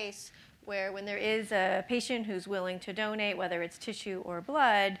in place where when there is a patient who's willing to donate, whether it's tissue or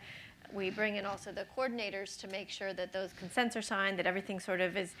blood, we bring in also the coordinators to make sure that those consents are signed, that everything sort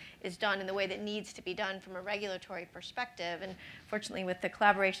of is done in the way that needs to be done from a regulatory perspective. And fortunately, with the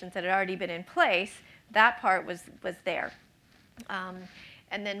collaborations that had already been in place, that part was there.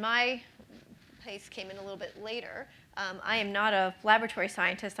 And then my place came in a little bit later. I am not a laboratory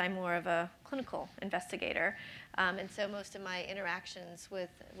scientist. I'm more of a clinical investigator. And so most of my interactions with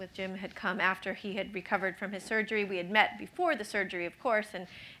Jim had come after he had recovered from his surgery. We had met before the surgery, of course,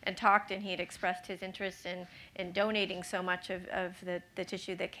 and talked, and he had expressed his interest in donating so much of the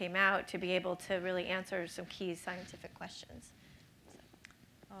tissue that came out to be able to really answer some key scientific questions.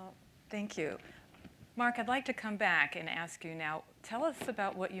 Well, thank you. Mark, I'd like to come back and ask you now, tell us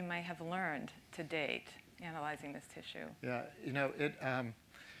about what you might have learned to date analyzing this tissue. Yeah,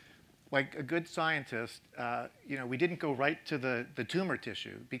 like a good scientist, we didn't go right to the tumor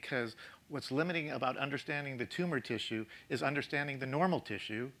tissue, because what's limiting about understanding the tumor tissue is understanding the normal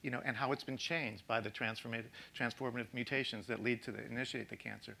tissue, and how it's been changed by the transformative mutations that lead to initiate the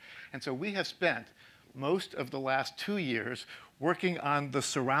cancer. And so we have spent most of the last 2 years working on the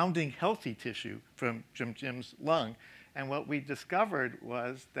surrounding healthy tissue from Jim's lung. And what we discovered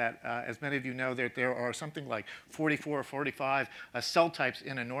was that, as many of you know, there are something like 44 or 45 cell types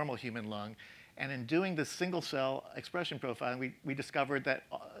in a normal human lung. And in doing the single cell expression profiling, we discovered that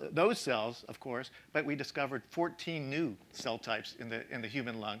those cells, of course, but we discovered 14 new cell types in the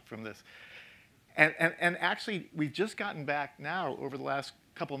human lung from this. And actually, we've just gotten back now over the last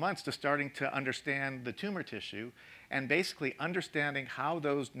couple of months to starting to understand the tumor tissue, and basically understanding how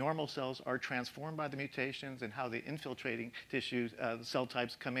those normal cells are transformed by the mutations, and how the infiltrating tissues, cell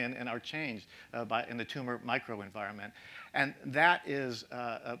types come in and are changed in the tumor microenvironment. And that is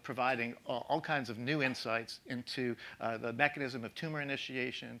providing all kinds of new insights into the mechanism of tumor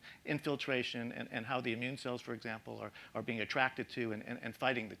initiation, infiltration, and how the immune cells, for example, are being attracted to and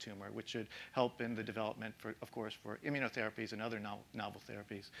fighting the tumor, which should help in the development, of course, for immunotherapies and other novel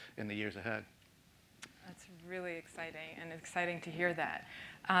therapies in the years ahead. That's really exciting, and exciting to hear that.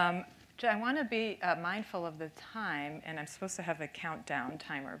 I want to be mindful of the time, and I'm supposed to have a countdown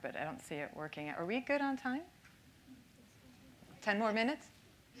timer, but I don't see it working. Are we good on time? 10 more minutes?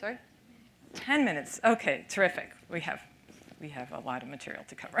 Sorry? 10 minutes. Okay, terrific. We have a lot of material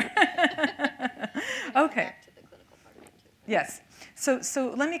to cover. Okay. Yes.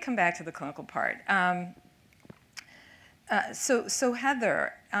 So let me come back to the clinical part. So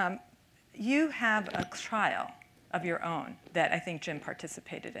Heather, you have a trial of your own that I think Jim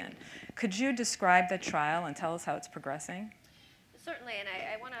participated in. Could you describe the trial and tell us how it's progressing? Certainly, and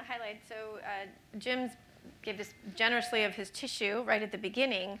I want to highlight, so Jim's gave us generously of his tissue right at the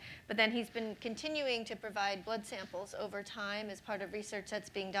beginning, but then he's been continuing to provide blood samples over time as part of research that's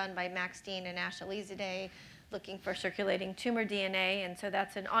being done by Max Dean and Ash Elizadeh, looking for circulating tumor DNA, and so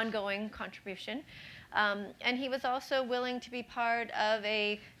that's an ongoing contribution. And he was also willing to be part of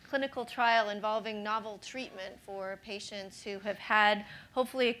a clinical trial involving novel treatment for patients who have had,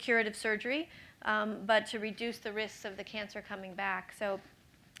 hopefully, a curative surgery, but to reduce the risks of the cancer coming back. So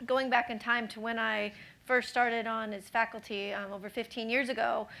going back in time to when I first started on as faculty over 15 years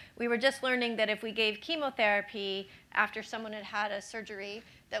ago, we were just learning that if we gave chemotherapy after someone had had a surgery,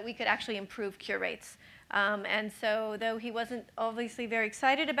 that we could actually improve cure rates. And so though he wasn't obviously very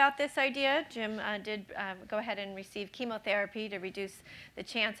excited about this idea, Jim did go ahead and receive chemotherapy to reduce the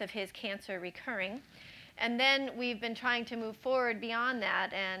chance of his cancer recurring. And then we've been trying to move forward beyond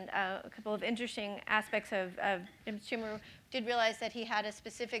that, and a couple of interesting aspects of Jim's tumor. Did realize that he had a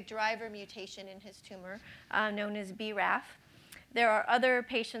specific driver mutation in his tumor known as BRAF. There are other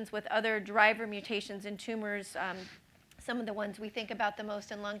patients with other driver mutations in tumors. Some of the ones we think about the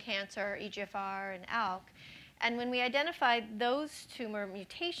most in lung cancer, EGFR and ALK. And when we identified those tumor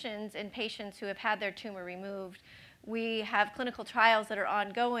mutations in patients who have had their tumor removed, we have clinical trials that are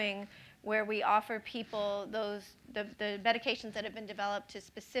ongoing where we offer people the medications that have been developed to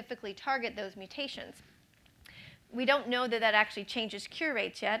specifically target those mutations. We don't know that that actually changes cure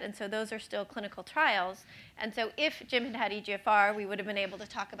rates yet, and so those are still clinical trials. And so if Jim had had EGFR, we would have been able to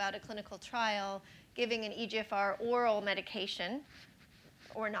talk about a clinical trial giving an EGFR oral medication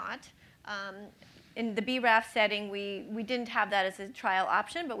or not. In the BRAF setting, we didn't have that as a trial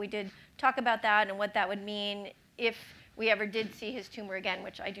option, but we did talk about that and what that would mean if we ever did see his tumor again,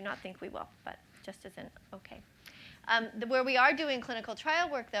 which I do not think we will, but just as an okay. Where we are doing clinical trial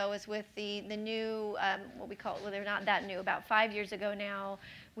work, though, is with the new, what we call, well, they're not that new, about 5 years ago now,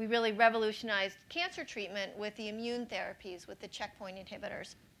 we really revolutionized cancer treatment with the immune therapies, with the checkpoint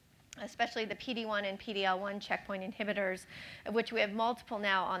inhibitors, especially the PD-1 and PD-L1 checkpoint inhibitors, of which we have multiple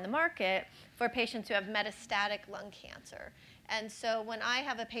now on the market for patients who have metastatic lung cancer. And so when I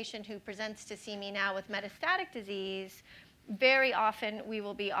have a patient who presents to see me now with metastatic disease, very often we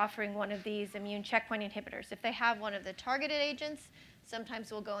will be offering one of these immune checkpoint inhibitors. If they have one of the targeted agents,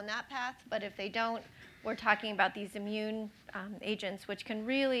 sometimes we'll go in that path, but if they don't, we're talking about these immune agents, which can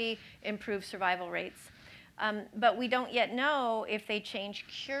really improve survival rates. But we don't yet know if they change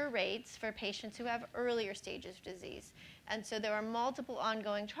cure rates for patients who have earlier stages of disease. And so there are multiple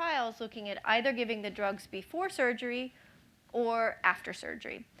ongoing trials looking at either giving the drugs before surgery or after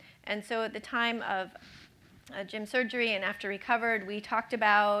surgery. And so at the time of Jim's surgery and after recovered, we talked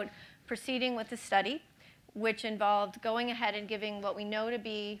about proceeding with the study, which involved going ahead and giving what we know to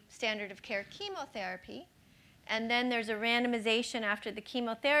be standard of care chemotherapy. And then there's a randomization after the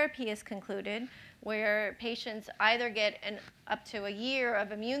chemotherapy is concluded, where patients either get up to a year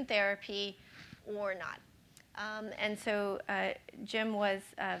of immune therapy or not. And so Jim was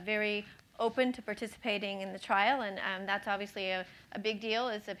very open to participating in the trial, and that's obviously a big deal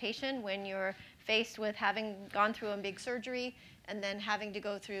as a patient when you're faced with having gone through a big surgery and then having to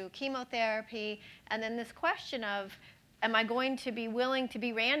go through chemotherapy, and then this question of, am I going to be willing to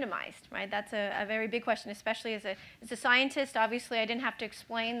be randomized, right? That's a very big question, especially as a scientist. Obviously, I didn't have to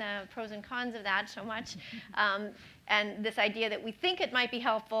explain the pros and cons of that so much. And this idea that we think it might be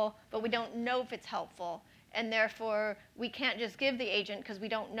helpful, but we don't know if it's helpful. And therefore, we can't just give the agent because we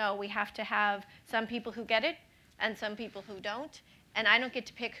don't know. We have to have some people who get it and some people who don't. And I don't get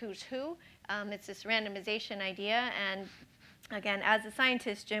to pick who's who. It's this randomization idea. And again, as a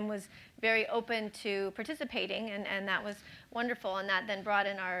scientist, Jim was very open to participating, and that was wonderful. And that then brought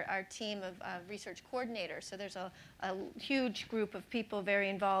in our team of research coordinators. So there's a huge group of people very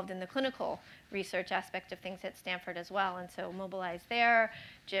involved in the clinical research aspect of things at Stanford as well. And so mobilized there.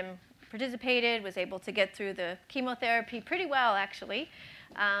 Jim participated, was able to get through the chemotherapy pretty well, actually.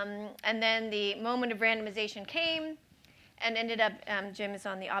 And then the moment of randomization came, and ended up, Jim is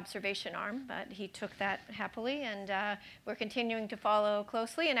on the observation arm, but he took that happily, and we're continuing to follow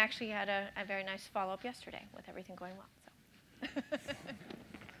closely, and actually had a very nice follow-up yesterday with everything going well. So.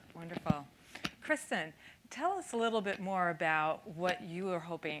 Wonderful. Kristen, tell us a little bit more about what you are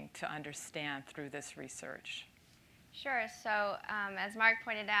hoping to understand through this research. Sure. So as Mark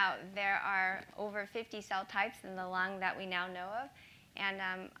pointed out, there are over 50 cell types in the lung that we now know of, and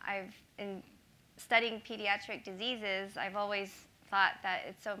I've studying pediatric diseases, I've always thought that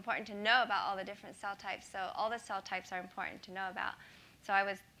it's so important to know about all the different cell types. So all the cell types are important to know about. So I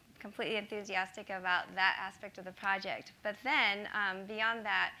was completely enthusiastic about that aspect of the project. But then beyond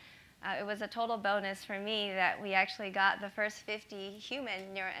that, it was a total bonus for me that we actually got the first 50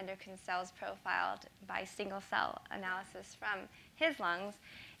 human neuroendocrine cells profiled by single cell analysis from his lungs.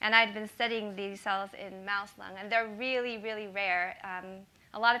 And I'd been studying these cells in mouse lung, and they're really, really rare.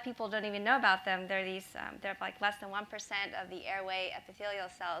 A lot of people don't even know about them. They're like less than 1% of the airway epithelial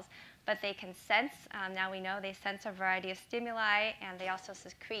cells, but they can sense. Now we know they sense a variety of stimuli, and they also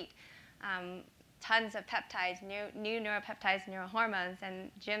secrete tons of peptides, new neuropeptides, neurohormones, and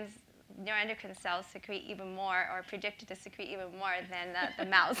Jim's neuroendocrine cells secrete even more, or predicted to secrete even more than the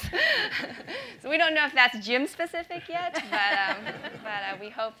mouse. So we don't know if that's Jim specific yet, but we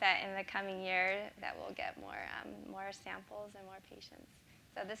hope that in the coming year that we'll get more samples and more patients.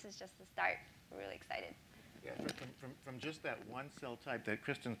 So this is just the start. We're really excited. Yeah, from just that one cell type that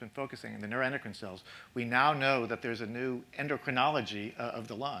Kristen's been focusing on, the neuroendocrine cells, we now know that there's a new endocrinology of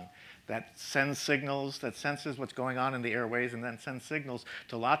the lung that sends signals, that senses what's going on in the airways, and then sends signals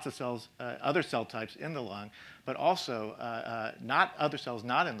to lots of cells, other cell types in the lung, but also not other cells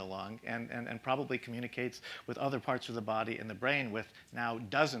not in the lung, and probably communicates with other parts of the body and the brain with now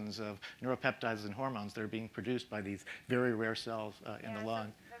dozens of neuropeptides and hormones that are being produced by these very rare cells in the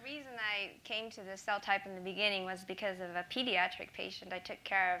lung. The reason I came to this cell type in the beginning was because of a pediatric patient I took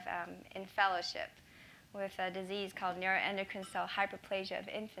care of in fellowship with a disease called neuroendocrine cell hyperplasia of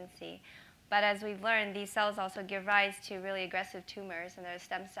infancy. But as we've learned, these cells also give rise to really aggressive tumors, and they're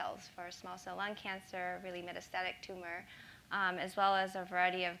stem cells for small cell lung cancer, really metastatic tumor, as well as a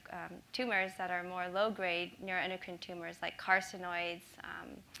variety of tumors that are more low-grade neuroendocrine tumors like carcinoids,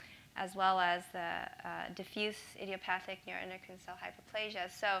 as well as the diffuse idiopathic neuroendocrine cell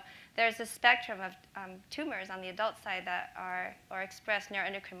hyperplasia. So there's a spectrum of tumors on the adult side that are or express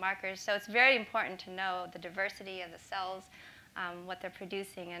neuroendocrine markers. So it's very important to know the diversity of the cells, what they're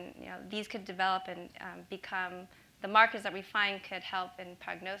producing, and these could develop and become the markers that we find could help in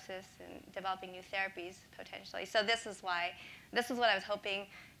prognosis and developing new therapies potentially. So this is what I was hoping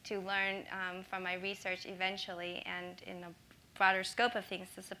to learn from my research eventually, and in a broader scope of things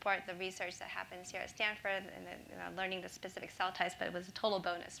to support the research that happens here at Stanford and learning the specific cell types, but it was a total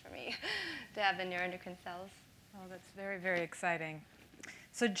bonus for me to have the neuroendocrine cells. Oh, that's very, very exciting.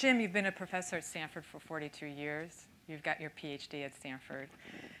 So Jim, you've been a professor at Stanford for 42 years. You've got your PhD at Stanford.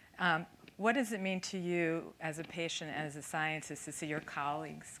 What does it mean to you as a patient and as a scientist to see your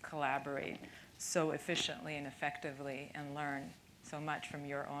colleagues collaborate so efficiently and effectively and learn so much from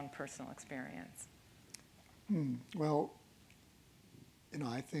your own personal experience? Well,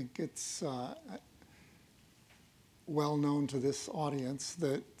 I think it's well known to this audience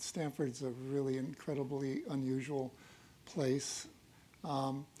that Stanford's a really incredibly unusual place.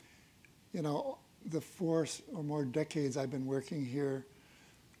 The 4 or more decades I've been working here,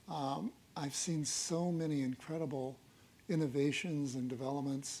 I've seen so many incredible innovations and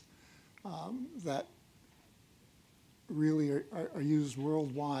developments that really are used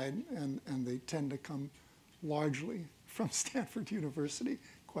worldwide, and they tend to come largely from Stanford University,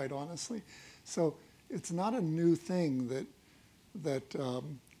 quite honestly. So it's not a new thing that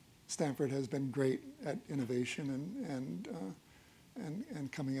Stanford has been great at innovation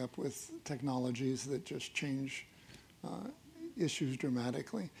and coming up with technologies that just change issues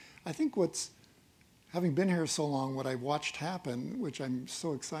dramatically. I think having been here so long, what I've watched happen, which I'm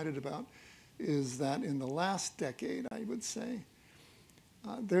so excited about, is that in the last decade, I would say,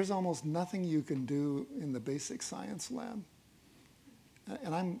 there's almost nothing you can do in the basic science lab.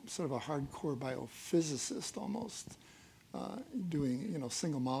 And I'm sort of a hardcore biophysicist almost, doing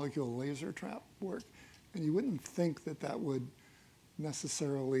single molecule laser trap work. And you wouldn't think that would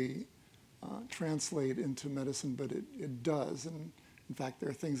necessarily translate into medicine, but it does. And in fact, there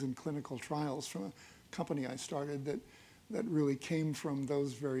are things in clinical trials from a company I started that really came from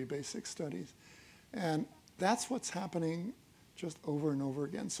those very basic studies. And that's what's happening just over and over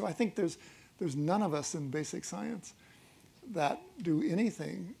again. So I think there's none of us in basic science that do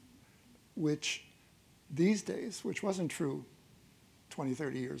anything which these days, which wasn't true 20,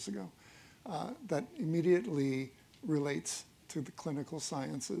 30 years ago, that immediately relates to the clinical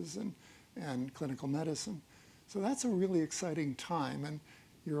sciences and clinical medicine. So that's a really exciting time, and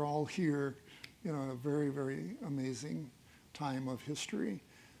you're all here, a very, very amazing time of history.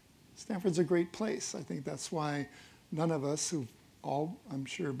 Stanford's a great place. I think that's why none of us who've all, I'm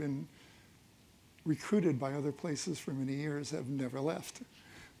sure, been recruited by other places for many years have never left.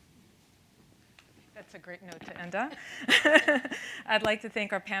 That's a great note to end on. I'd like to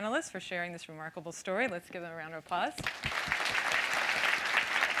thank our panelists for sharing this remarkable story. Let's give them a round of applause.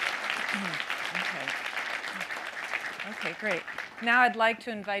 Okay, great. Now I'd like to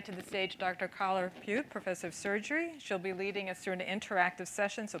invite to the stage Dr. Carla Pugh, Professor of Surgery. She'll be leading us through an interactive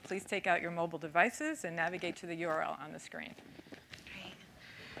session, so please take out your mobile devices and navigate to the URL on the screen. Great.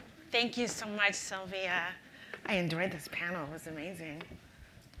 Thank you so much, Sylvia. I enjoyed this panel. It was amazing.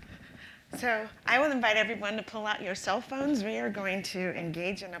 So I will invite everyone to pull out your cell phones. We are going to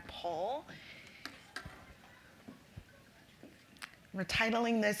engage in a poll. We're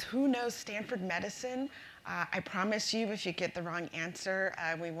titling this, Who Knows Stanford Medicine? I promise you, if you get the wrong answer,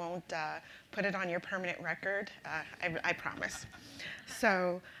 we won't put it on your permanent record. I promise.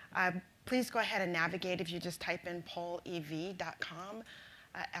 So please go ahead and navigate if you just type in pollev.com,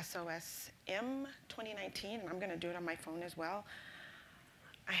 SOSM 2019, and I'm going to do it on my phone as well.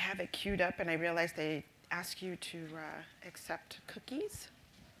 I have it queued up, and I realize they ask you to accept cookies.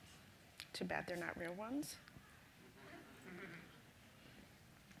 Too bad they're not real ones.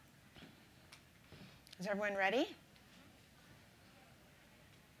 Is everyone ready?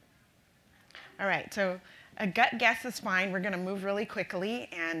 All right, so a gut guess is fine. We're going to move really quickly,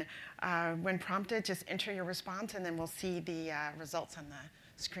 and when prompted, just enter your response, and then we'll see the results on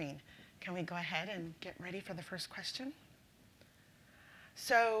the screen. Can we go ahead and get ready for the first question?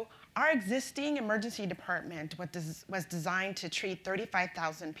 So our existing emergency department was designed to treat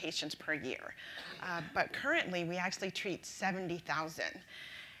 35,000 patients per year, but currently we actually treat 70,000.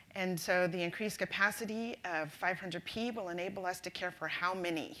 And so the increased capacity of 500P will enable us to care for how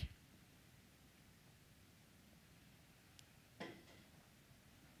many? All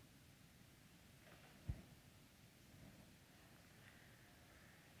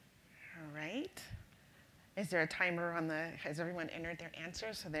right. Is there a timer on the, has everyone entered their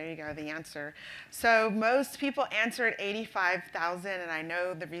answers? So there you go, the answer. So most people answered 85,000, and I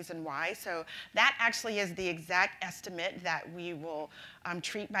know the reason why. So that actually is the exact estimate that we will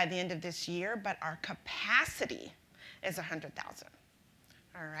treat by the end of this year, but our capacity is 100,000.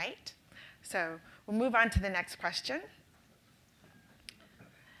 All right, so we'll move on to the next question.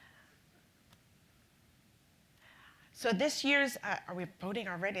 So this year's, are we voting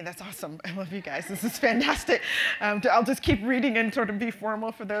already? That's awesome. I love you guys. This is fantastic. I'll just keep reading and sort of be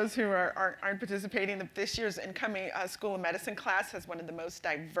formal for those who aren't participating. This year's incoming School of Medicine class has one of the most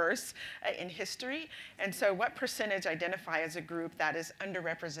diverse in history. And so what percentage identify as a group that is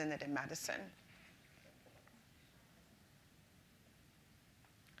underrepresented in medicine?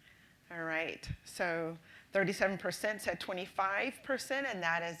 All right, so 37% said 25%, and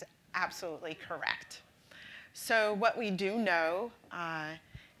that is absolutely correct. So what we do know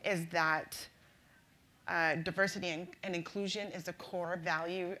is that diversity and inclusion is a core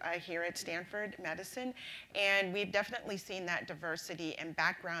value here at Stanford Medicine. And we've definitely seen that diversity and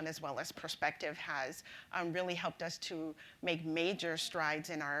background as well as perspective has really helped us to make major strides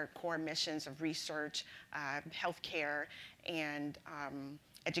in our core missions of research, healthcare, and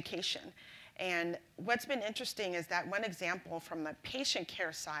education. And what's been interesting is that one example from the patient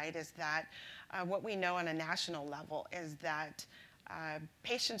care side is that what we know on a national level is that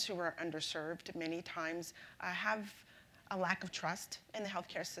patients who are underserved many times have a lack of trust in the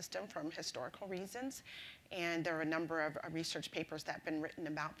healthcare system from historical reasons. And there are a number of research papers that have been written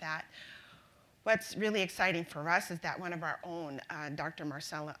about that. What's really exciting for us is that one of our own, Dr.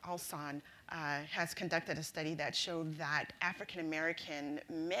 Marcella Alsan, has conducted a study that showed that African American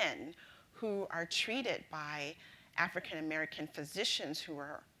men who are treated by African American physicians who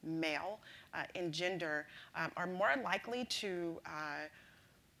are male in gender are more likely to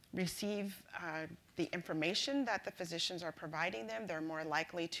receive the information that the physicians are providing them. They're more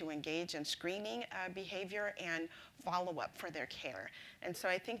likely to engage in screening behavior and follow-up for their care. And so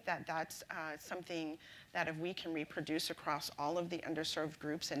I think that that's something that if we can reproduce across all of the underserved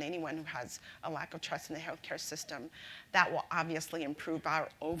groups and anyone who has a lack of trust in the healthcare system, that will obviously improve our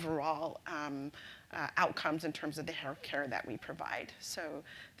overall outcomes in terms of the health care that we provide. So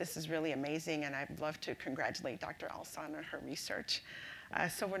this is really amazing, and I'd love to congratulate Dr. Alsan on her research.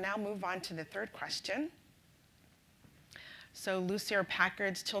 So we'll now move on to the third question. So Lucile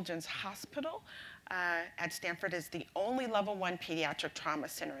Packard's Children's Hospital at Stanford is the only level 1 pediatric trauma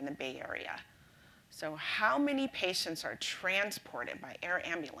center in the Bay Area. So how many patients are transported by air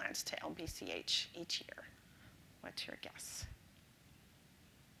ambulance to LBCH each year? What's your guess?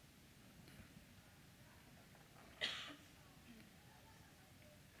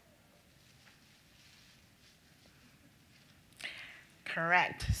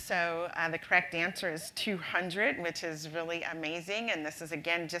 Correct. So the correct answer is 200, which is really amazing. And this is,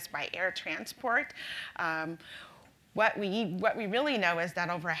 again, just by air transport. What we really know is that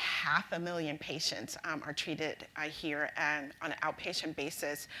over 500,000 patients are treated here on an outpatient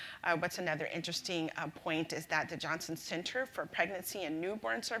basis. What's another interesting point is that the Johnson Center for Pregnancy and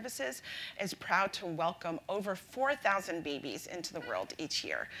Newborn Services is proud to welcome over 4,000 babies into the world each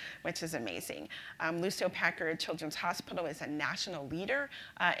year, which is amazing. Lucile Packard Children's Hospital is a national leader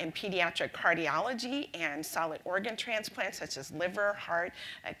in pediatric cardiology and solid organ transplants such as liver, heart,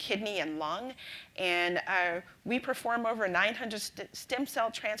 kidney, and lung. And we perform over 900 stem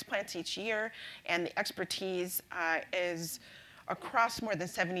cell transplants each year, and the expertise is across more than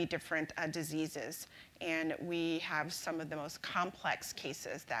 70 different diseases. And we have some of the most complex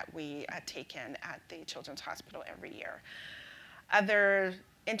cases that we take in at the Children's Hospital every year. Other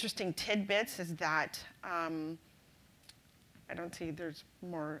interesting tidbits is that I don't see there's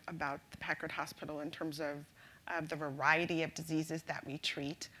more about the Packard Hospital in terms of the variety of diseases that we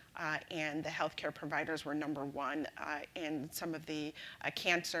treat. And the healthcare providers were #1 in some of the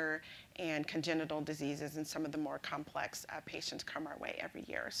cancer and congenital diseases, and some of the more complex patients come our way every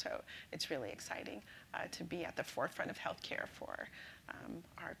year. So it's really exciting to be at the forefront of healthcare for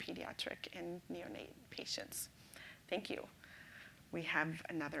our pediatric and neonate patients. Thank you. We have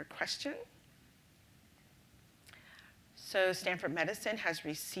another question. So Stanford Medicine has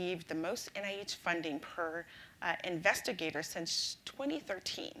received the most NIH funding per investigator since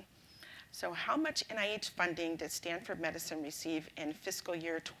 2013. So how much NIH funding did Stanford Medicine receive in fiscal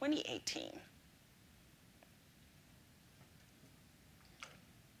year 2018?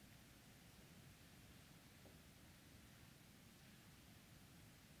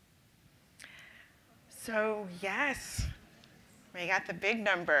 So yes. We got the big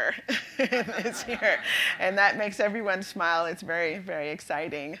number this year, and that makes everyone smile. It's very, very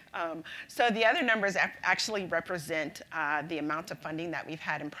exciting. So the other numbers actually represent the amount of funding that we've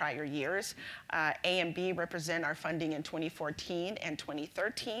had in prior years. A and B represent our funding in 2014 and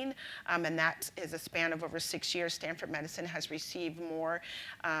 2013, and that is a span of over 6 years. Stanford Medicine has received more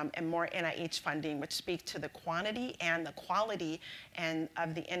and more NIH funding, which speaks to the quantity and the quality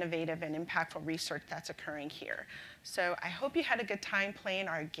of the innovative and impactful research that's occurring here. So I hope you had a good time playing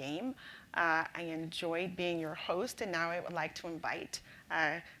our game. I enjoyed being your host, and now I would like to invite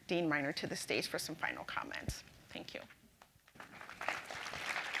Dean Miner to the stage for some final comments. Thank you.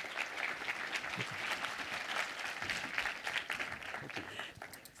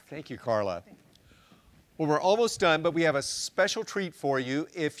 Thank you, Carla. Well, we're almost done, but we have a special treat for you.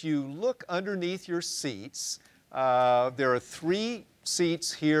 If you look underneath your seats, there are 3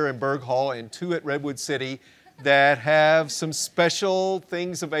 seats here in Berg Hall and 2 at Redwood City that have some special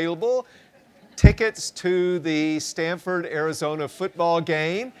things available. Tickets to the Stanford, Arizona football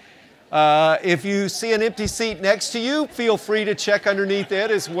game. If you see an empty seat next to you, feel free to check underneath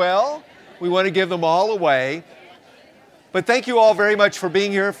it as well. We want to give them all away. But thank you all very much for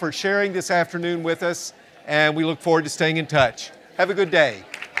being here, for sharing this afternoon with us, and we look forward to staying in touch. Have a good day.